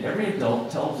 And every adult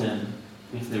tells them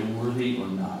if they're worthy or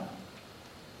not.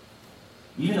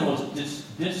 Even the most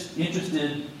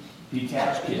disinterested,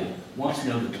 detached kid wants to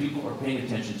know that people are paying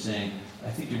attention, saying, I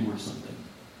think you're worth something.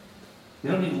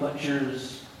 They don't need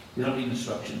lectures. They don't need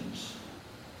instructions.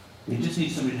 They just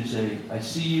need somebody to say, I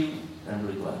see you, and I'm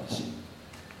really glad to see you.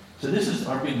 So this is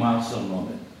our big milestone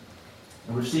moment.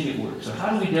 And we're seeing it work. So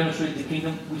how do we demonstrate the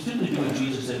kingdom? We simply do what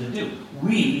Jesus said to do.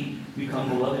 We become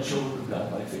beloved children of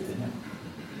God by faith in Him.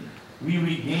 We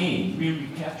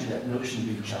recapture that notion of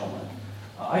being childlike.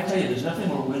 I tell you, there's nothing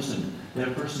more winsome than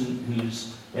a person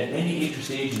who's at any age or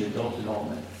stage in adult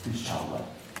development who's childlike.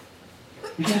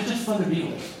 Because it's just fun to be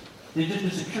with.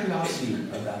 There's a curiosity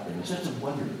about them, a sense of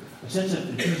wonder, a sense of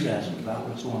enthusiasm about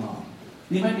what's going on.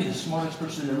 They might be the smartest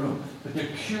person in the room, but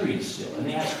they're curious still, and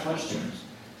they ask questions.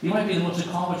 You might be the most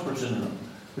accomplished person in the room,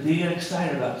 but they get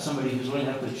excited about somebody who's learning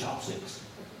how to play chopsticks,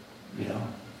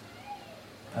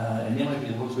 and they might be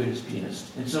the world's greatest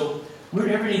pianist. And so we're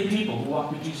everyday people who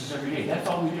walk with Jesus every day. That's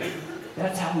all we do.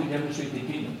 That's how we demonstrate the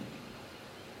kingdom.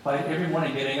 By every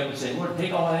morning getting up and saying, Lord,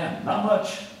 take all I am. Not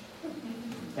much.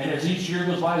 And as each year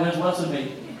goes by, there's less of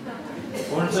me.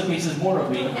 Or in some cases, more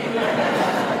of me.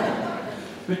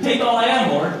 But take all I am,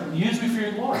 Lord. Use me for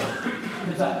your glory.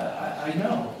 Because I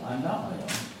know I'm not my own.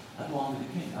 I belong to the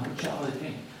King. I'm a child of the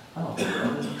King. I'm a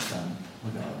beloved son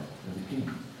or daughter of the King.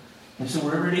 And so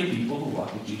we're everyday people who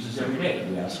walk with Jesus every day.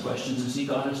 We ask questions and seek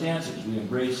honest answers. We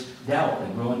embrace doubt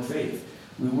and grow in faith.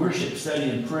 We worship, study,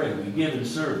 and pray. We give and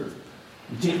serve.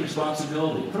 We take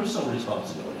responsibility, personal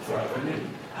responsibility for our community.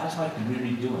 How's my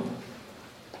community doing?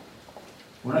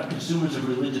 We're not consumers of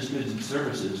religious goods and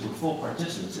services. We're full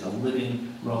participants in a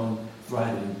living, growing,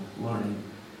 thriving, learning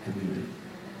community.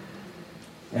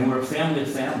 And we're a family of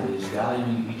families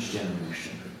valuing each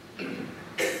generation.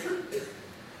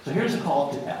 So here's a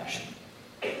call to action.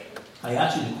 I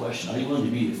asked you the question, are you willing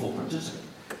to be a full participant?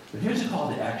 But here's a call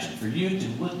to action for you to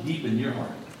look deep in your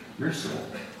heart, your soul,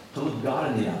 to look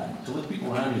God in the eye, to look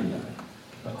people around you in the eye.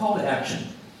 A call to action.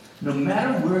 No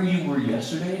matter where you were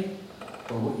yesterday,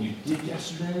 or what you did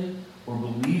yesterday, or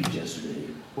believed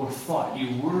yesterday, or thought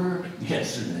you were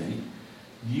yesterday,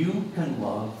 you can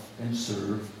love and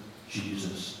serve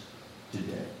Jesus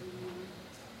today.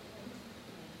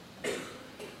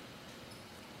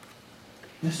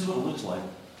 This is what it looks like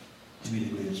to be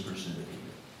the greatest person in the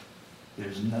kingdom.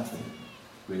 There's nothing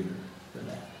greater than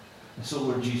that. And so,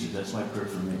 Lord Jesus, that's my prayer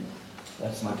for me.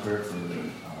 That's my prayer for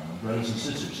my brothers and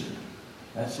sisters here.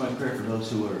 That's my prayer for those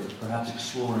who are perhaps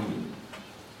exploring you.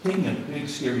 Taking a big,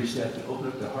 scary step to open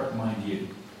up their heart and mind to you.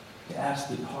 To ask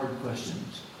the hard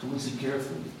questions. To listen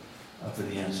carefully. for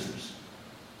the answers.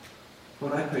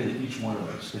 Lord, I pray that each one of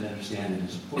us can understand it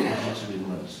as important as yesterday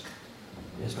was,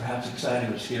 as perhaps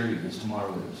exciting or scary as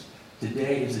tomorrow is.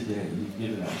 Today is the day you've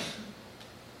given us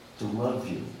to love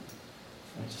you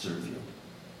and to serve you.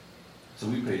 So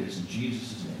we pray this in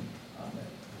Jesus' name.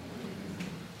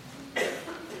 Amen.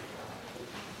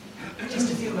 In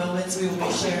just a few moments, we will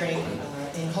be sharing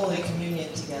in Holy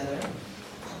Communion together,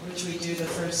 which we do the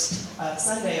first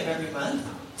Sunday of every month.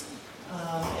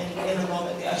 And in a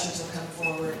moment, the ushers will come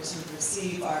forward to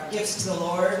receive our gifts to the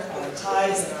Lord, our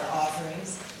tithes and our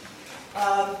offerings.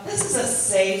 This is a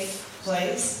safe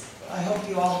place. I hope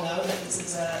you all know that this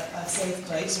is a safe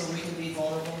place where we can be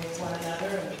vulnerable with one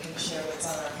another and we can share what's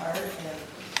on our heart. And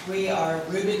we are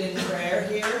rooted in prayer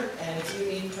here. And if you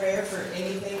need prayer for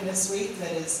anything this week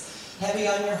that is heavy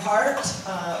on your heart,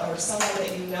 or someone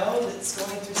that you know that's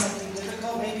going through something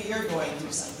difficult, maybe you're going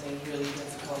through something really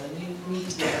difficult and you need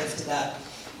to be lifted up,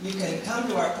 you can come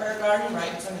to our prayer garden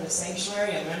right in front of the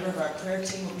sanctuary. A member of our prayer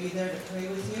team will be there to pray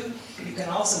with you. You can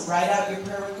also write out your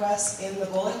prayer requests in the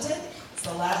bulletin. It's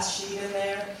the last sheet in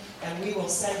there, and we will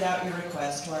send out your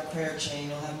request to our prayer chain.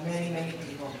 You'll have many, many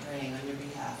people praying on your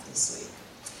behalf this week.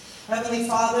 Heavenly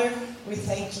Father, we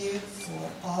thank you for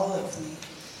all of the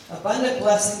abundant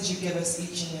blessings you give us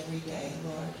each and every day,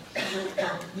 Lord.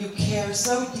 You care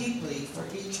so deeply for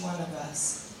each one of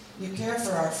us. You care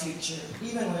for our future.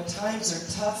 Even when times are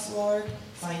tough, Lord,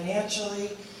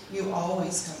 financially, you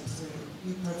always come through.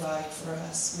 You provide for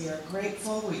us. We are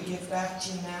grateful. We give back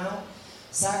to you now,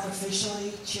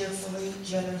 sacrificially, cheerfully,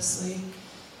 generously,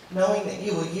 knowing that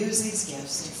you will use these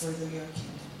gifts to further your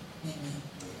kingdom. Amen.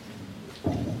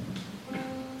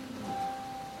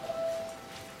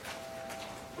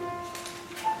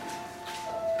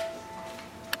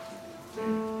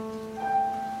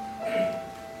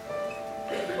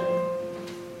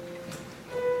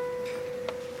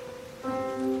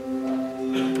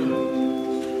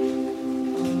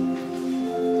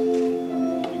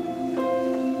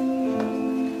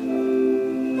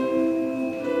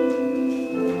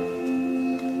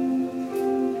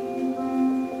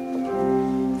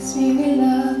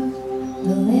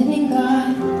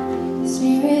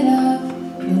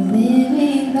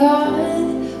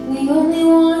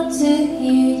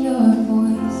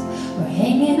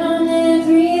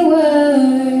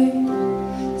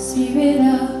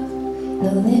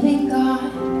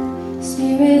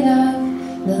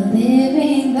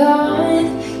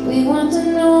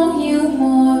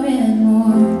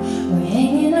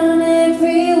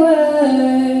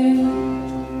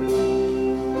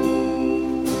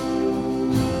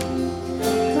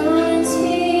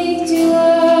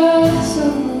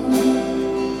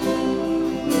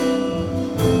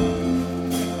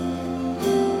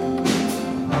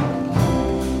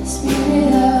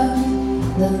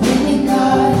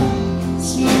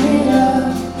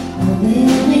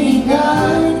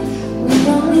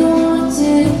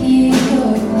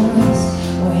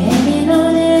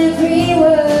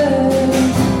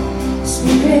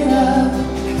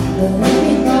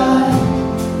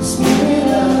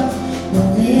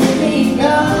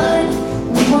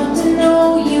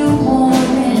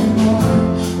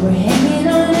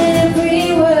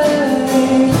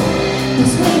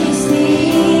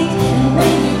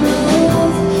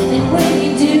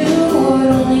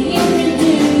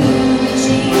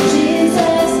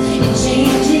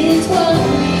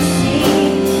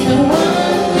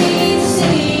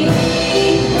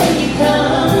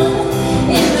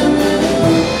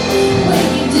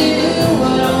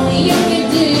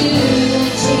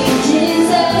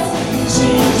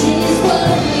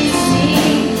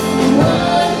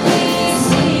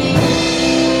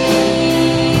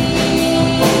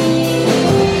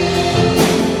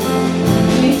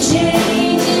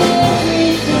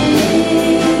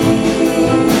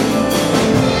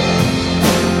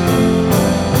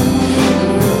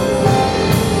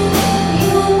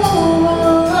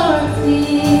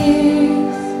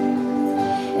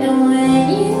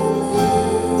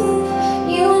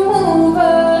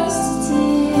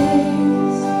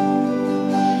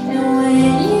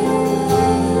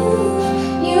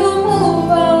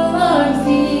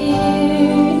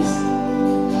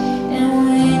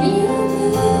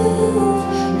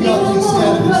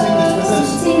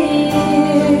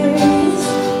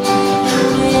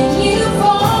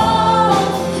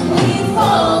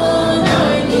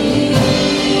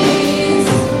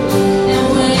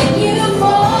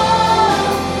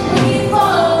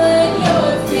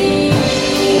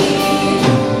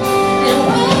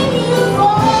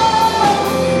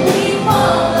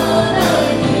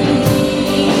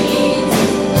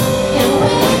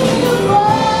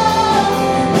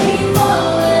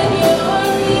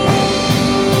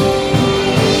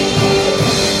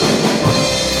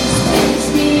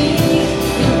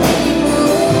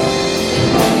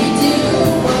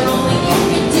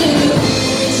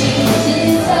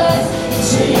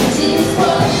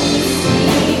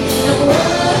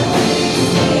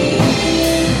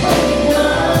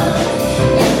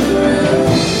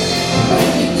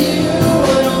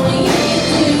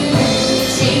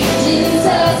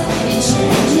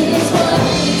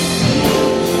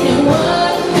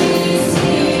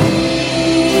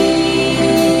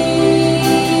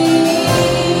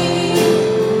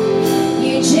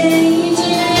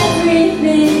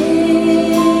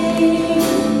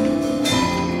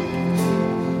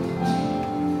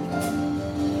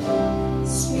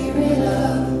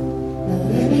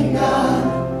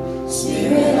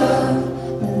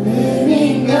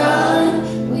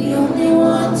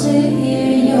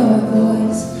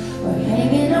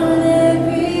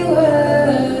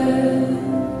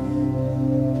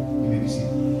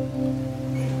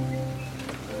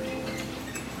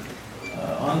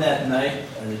 on that night,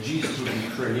 Jesus was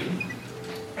betrayed.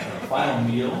 Final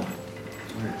meal.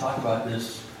 We're going to talk about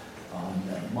this on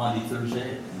Monday,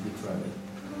 Thursday, and Good Friday.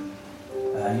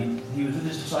 He was with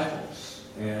his disciples,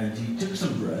 and he took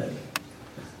some bread,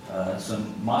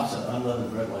 some matzah,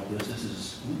 unleavened bread like this. This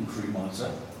is gluten-free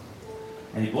matzah.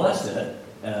 And he blessed it.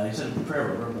 He said a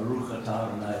prayer over Baruch atah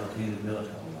Adonai Eloheinu melech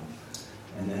haolam.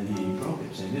 And then he broke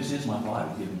it, saying, "This is my body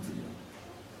given for you."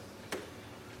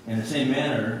 In the same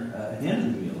manner, at the end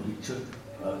of the meal, he took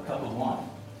a cup of wine.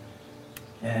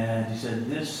 And he said,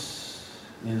 "This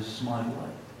is my blood.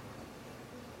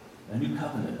 A new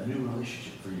covenant, a new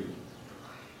relationship for you.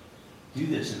 Do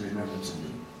this in remembrance of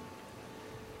me."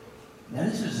 Now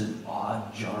this is an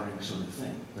odd, jarring sort of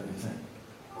thing, don't you think?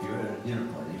 If you're at a dinner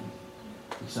party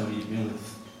with somebody you've been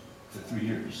with for 3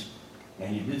 years,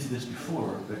 and you've been through this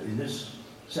before, but in this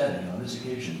setting, on this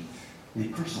occasion, they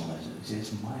personalize it. They say,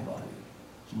 "It's my body.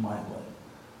 It's my blood."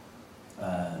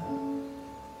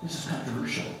 This is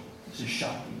controversial. This is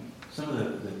shocking. Some of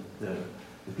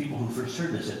the people who first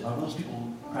heard this said, "Are those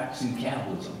people practicing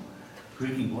cannibalism,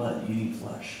 drinking blood, eating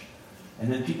flesh?"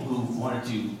 And then people who wanted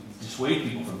to dissuade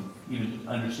people from even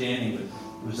understanding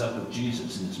what was up with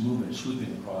Jesus and his movement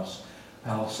sweeping across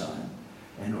Palestine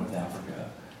and North Africa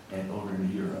and over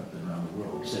into Europe and around the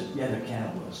world said, "Yeah, they're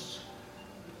cannibalists."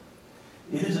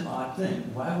 It is an odd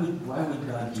thing. Why would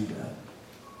God do that?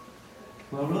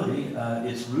 Well, really,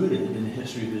 it's rooted in the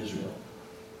history of Israel.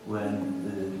 When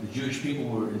the Jewish people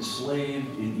were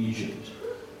enslaved in Egypt,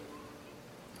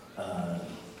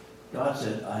 God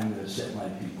said, "I'm going to set my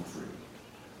people free."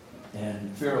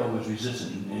 And Pharaoh was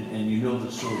resistant, and you know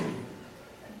the story.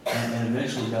 And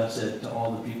eventually God said to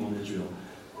all the people in Israel,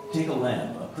 "Take a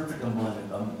lamb, a perfect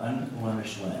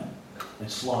unblemished lamb, and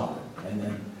slaughter it, and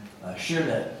then share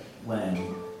that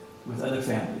lamb with other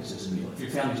families as a meal. If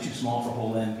your family's too small for a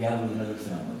whole lamb, gather with another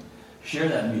family. Share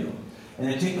that meal. And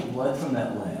then take the blood from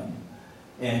that lamb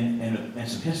and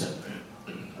some hyssop,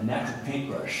 a natural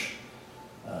paintbrush,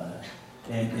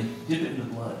 and dip it in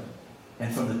the blood.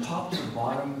 And from the top to the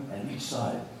bottom and each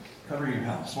side, cover your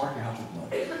house, mark your house with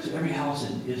blood." So every house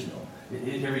in Israel,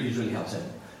 every Israeli house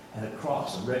had a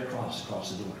cross, a red cross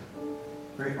across the door.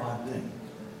 Very odd thing.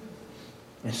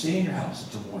 And stay in your house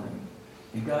until morning.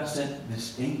 And God sent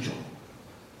this angel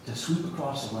to sweep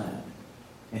across the land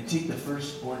and take the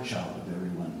firstborn child of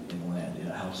everyone in the land in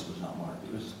a house that was not marked.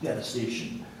 It was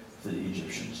devastation for the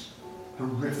Egyptians.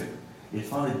 Horrific. It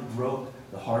finally broke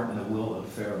the heart and the will of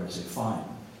Pharaoh to say, "Fine,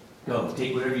 go,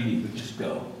 take whatever you need, but just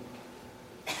go."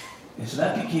 And so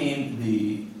that became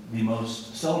the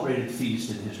most celebrated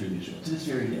feast in the history of Israel. To this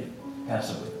very day,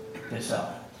 Passover, Pesach.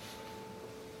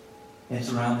 And it's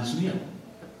around this meal.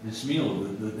 This meal,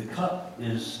 the cup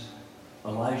is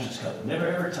Elijah's cup. Never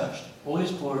ever touched.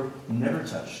 Always poured, never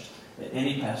touched at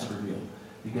any Passover meal.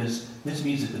 Because this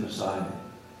means that the Messiah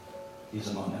is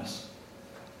among us.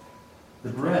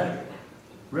 The bread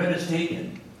is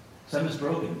taken. Some is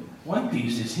broken. One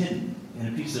piece is hidden in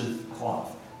a piece of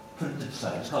cloth. Put it to the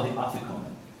side. It's called the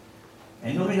afikomen.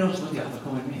 And nobody knows what the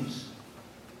afikomen means.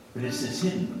 But it's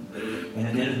hidden. And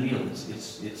at the end of the meal,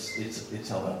 it's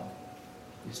held up.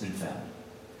 It's been found.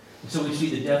 And so we see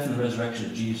the death and the resurrection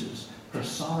of Jesus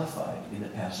personified in the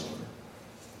Passover.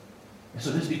 And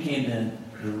so this became then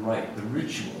the rite, the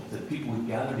ritual that people would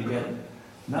gather together,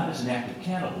 not as an act of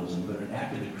cannibalism, but an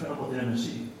act of incredible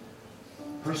intimacy,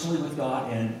 personally with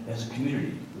God and as a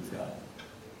community with God.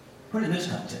 Put it in this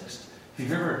context. If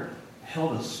you've ever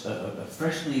held a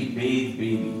freshly bathed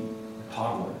baby, a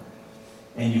toddler,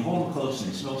 and you hold them close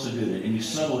and they smell so good, and you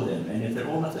snuggle with them, and if they're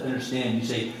old enough to understand, you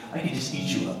say, "I can just eat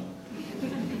you up."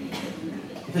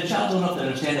 If the child's old enough to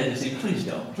understand that, they say, "Please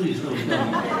don't. Please, really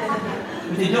don't."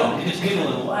 But they don't. They just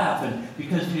giggle and laugh, and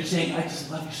because you're saying, "I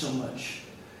just love you so much."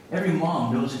 Every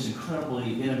mom knows this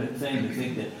incredibly intimate thing to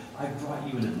think that I brought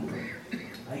you into the world.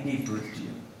 I gave birth to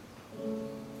you.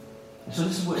 And so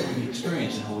this is what we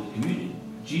experience in Holy Communion.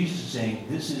 Jesus is saying,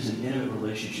 this is an intimate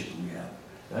relationship we have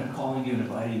that I'm calling you and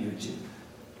inviting you to.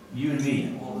 You and me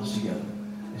and all of us together.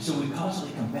 And so we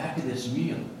constantly come back to this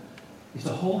meal. It's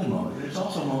a holy moment, but it's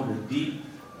also a moment of deep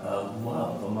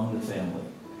love among the family.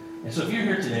 And so if you're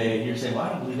here today and you're saying, "Well, I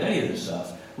don't believe any of this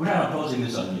stuff," we're not imposing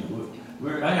this on you.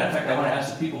 In fact, I want to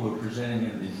ask the people who are presenting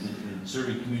and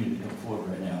serving communion to come forward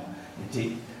right now and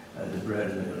take the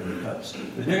bread and the cups.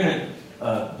 But they're going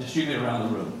to distribute it around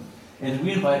the room. And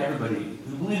we invite everybody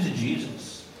who believes in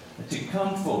Jesus to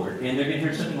come forward, and they're going to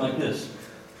hear something like this.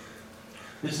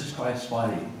 This is Christ's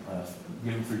body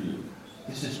given for you.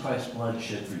 This is Christ's blood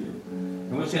shed for you.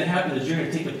 And what's going to happen is you're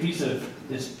going to take a piece of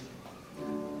this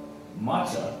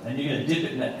matzah, and you're going to dip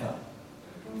it in that cup.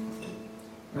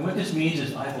 And what this means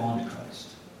is, I belong to Christ.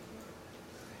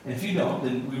 And if you don't,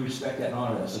 then we respect that and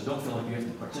honor that. So don't feel like you have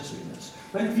to participate in this.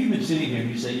 But if you've been sitting here and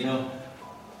you say,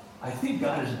 I think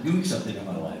God is doing something in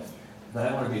my life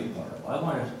that I want to be a part of. I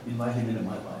want to invite him into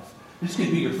my life. This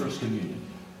could be your first communion.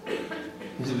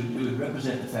 Because it would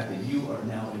represent the fact that you are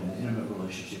now in an intimate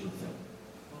relationship with him.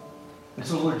 And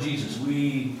so, Lord Jesus,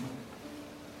 we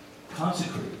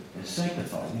consecrate and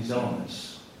sanctify these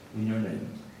elements in your name.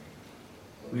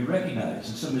 We recognize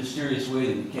in some mysterious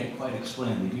way that we can't quite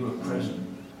explain that you are present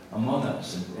among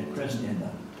us and present in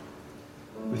them.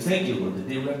 We thank you, Lord, that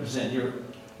they represent your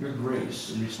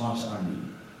grace in response to our need.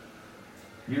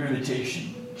 Your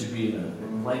invitation to be in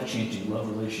a life-changing love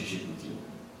relationship with you.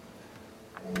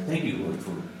 Thank you, Lord,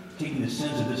 for taking the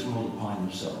sins of this world upon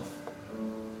yourself,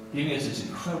 giving us this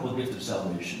incredible gift of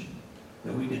salvation,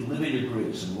 that we could live in your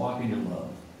grace and walk in your love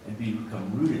and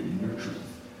become rooted in your truth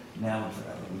now and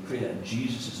forever. We pray that in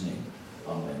Jesus' name.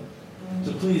 Amen.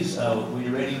 So please, when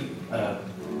you're ready,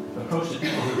 approach the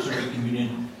people who are serving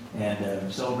communion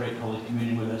and celebrate Holy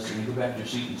Communion with us, and then go back to your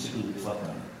seat and simply reflect on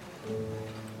it.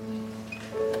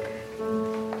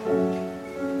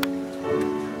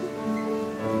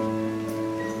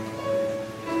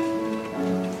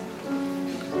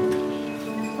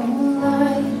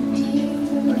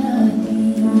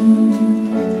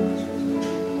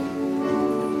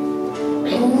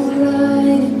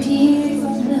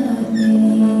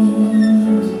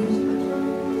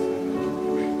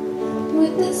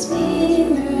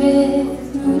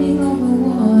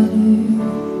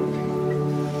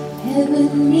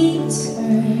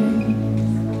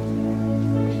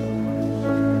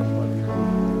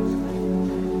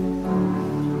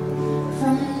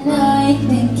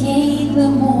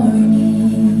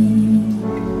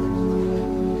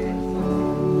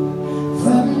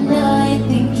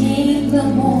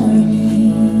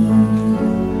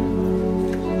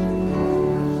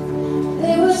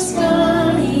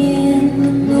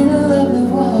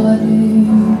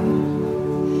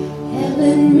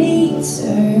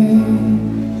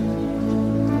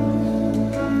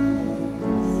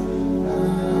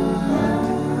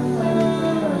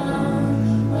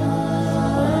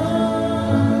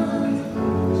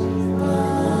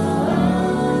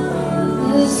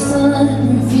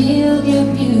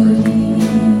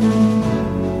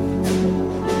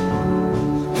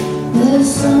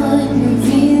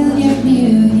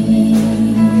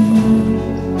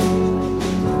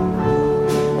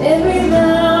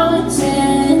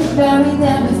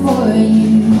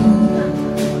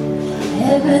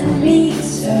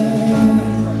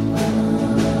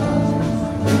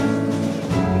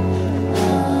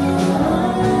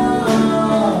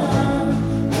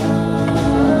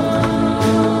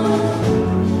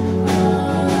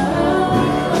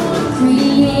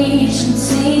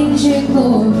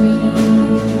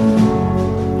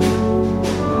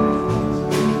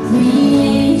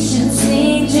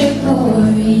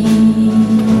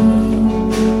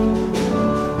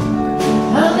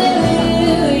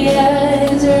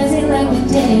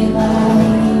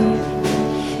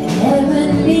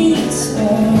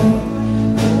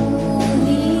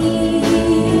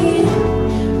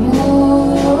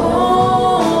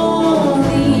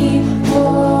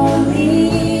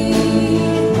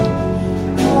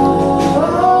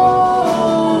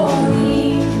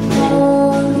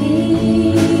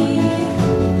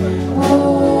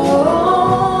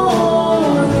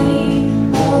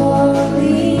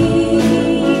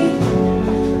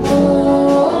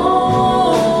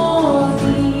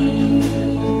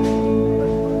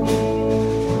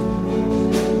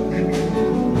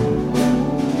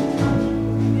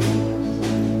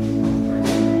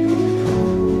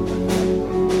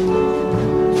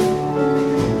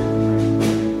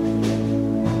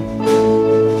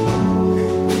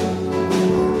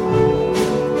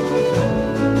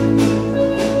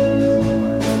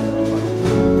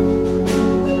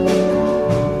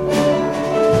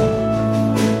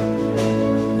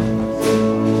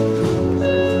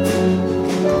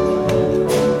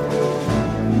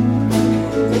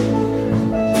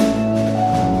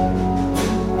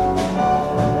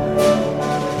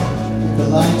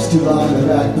 Too long in the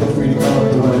back, feel free to come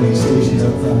up to one of these stations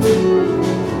up front.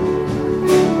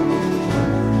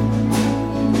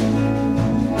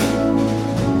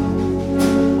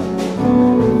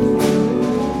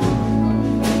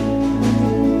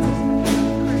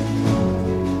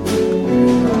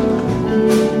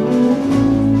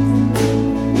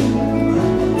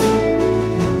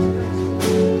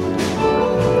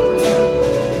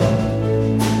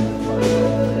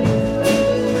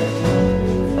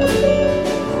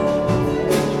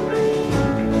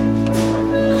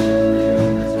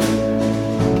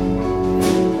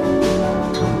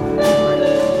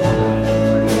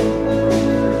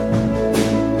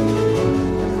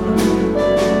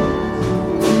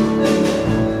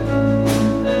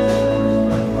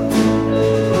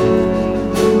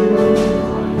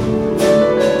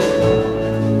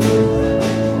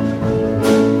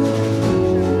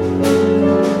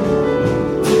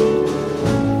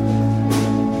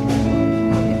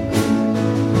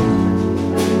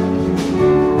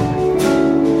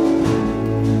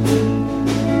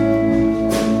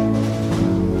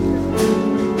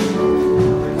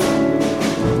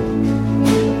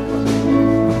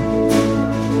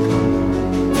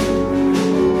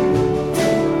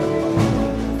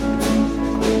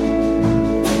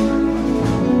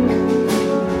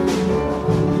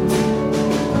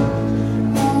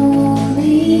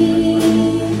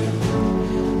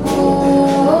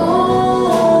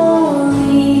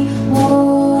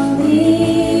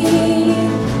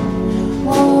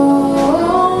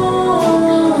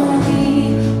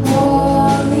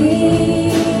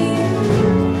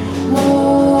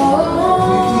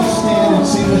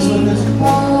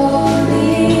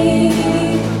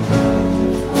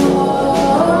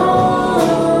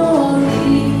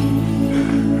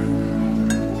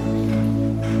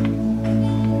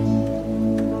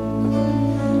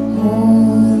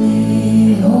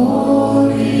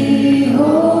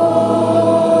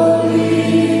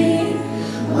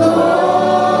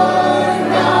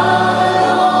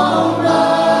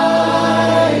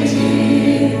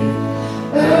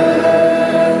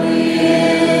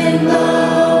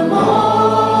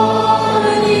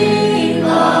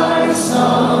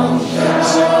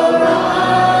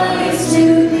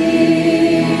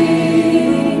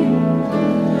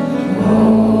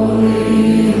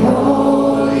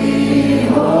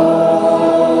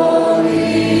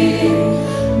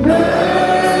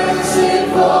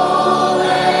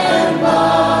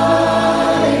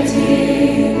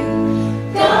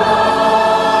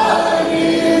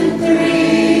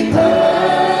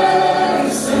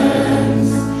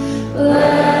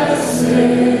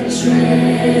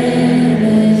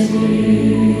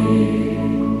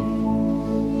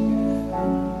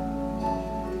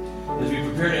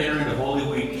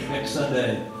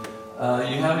 Sunday.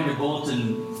 You have in your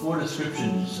bulletin 4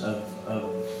 descriptions of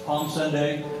Palm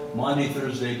Sunday, Maundy,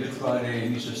 Thursday, Good Friday,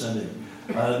 and Easter Sunday.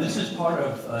 This is part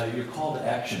of your call to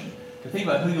action. To think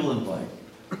about who you'll invite.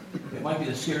 It might be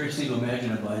the scariest thing to imagine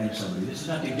inviting somebody. This is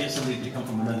not to get somebody to come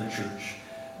from another church.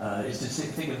 It's to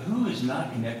think of who is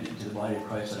not connected to the body of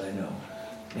Christ that I know.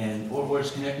 Or is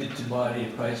connected to the body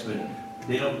of Christ, but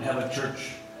they don't have a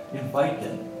church. Invite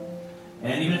them.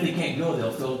 And even if they can't go,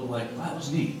 they'll feel like, wow, that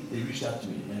was neat. They reached out to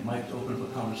me, and it might open up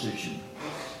a conversation.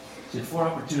 So 4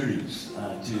 opportunities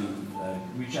to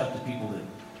reach out to people that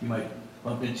you might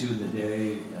bump into in the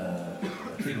day,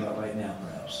 think about right now,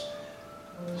 perhaps.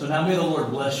 So now may the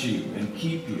Lord bless you and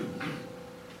keep you.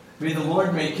 May the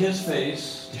Lord make his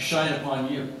face to shine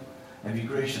upon you and be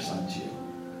gracious unto you.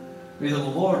 May the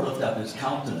Lord lift up his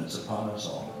countenance upon us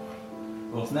all,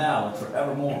 both now and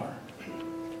forevermore.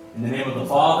 In the name of the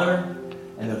Father,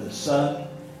 and of the Son,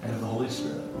 and of the Holy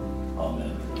Spirit.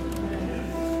 Amen.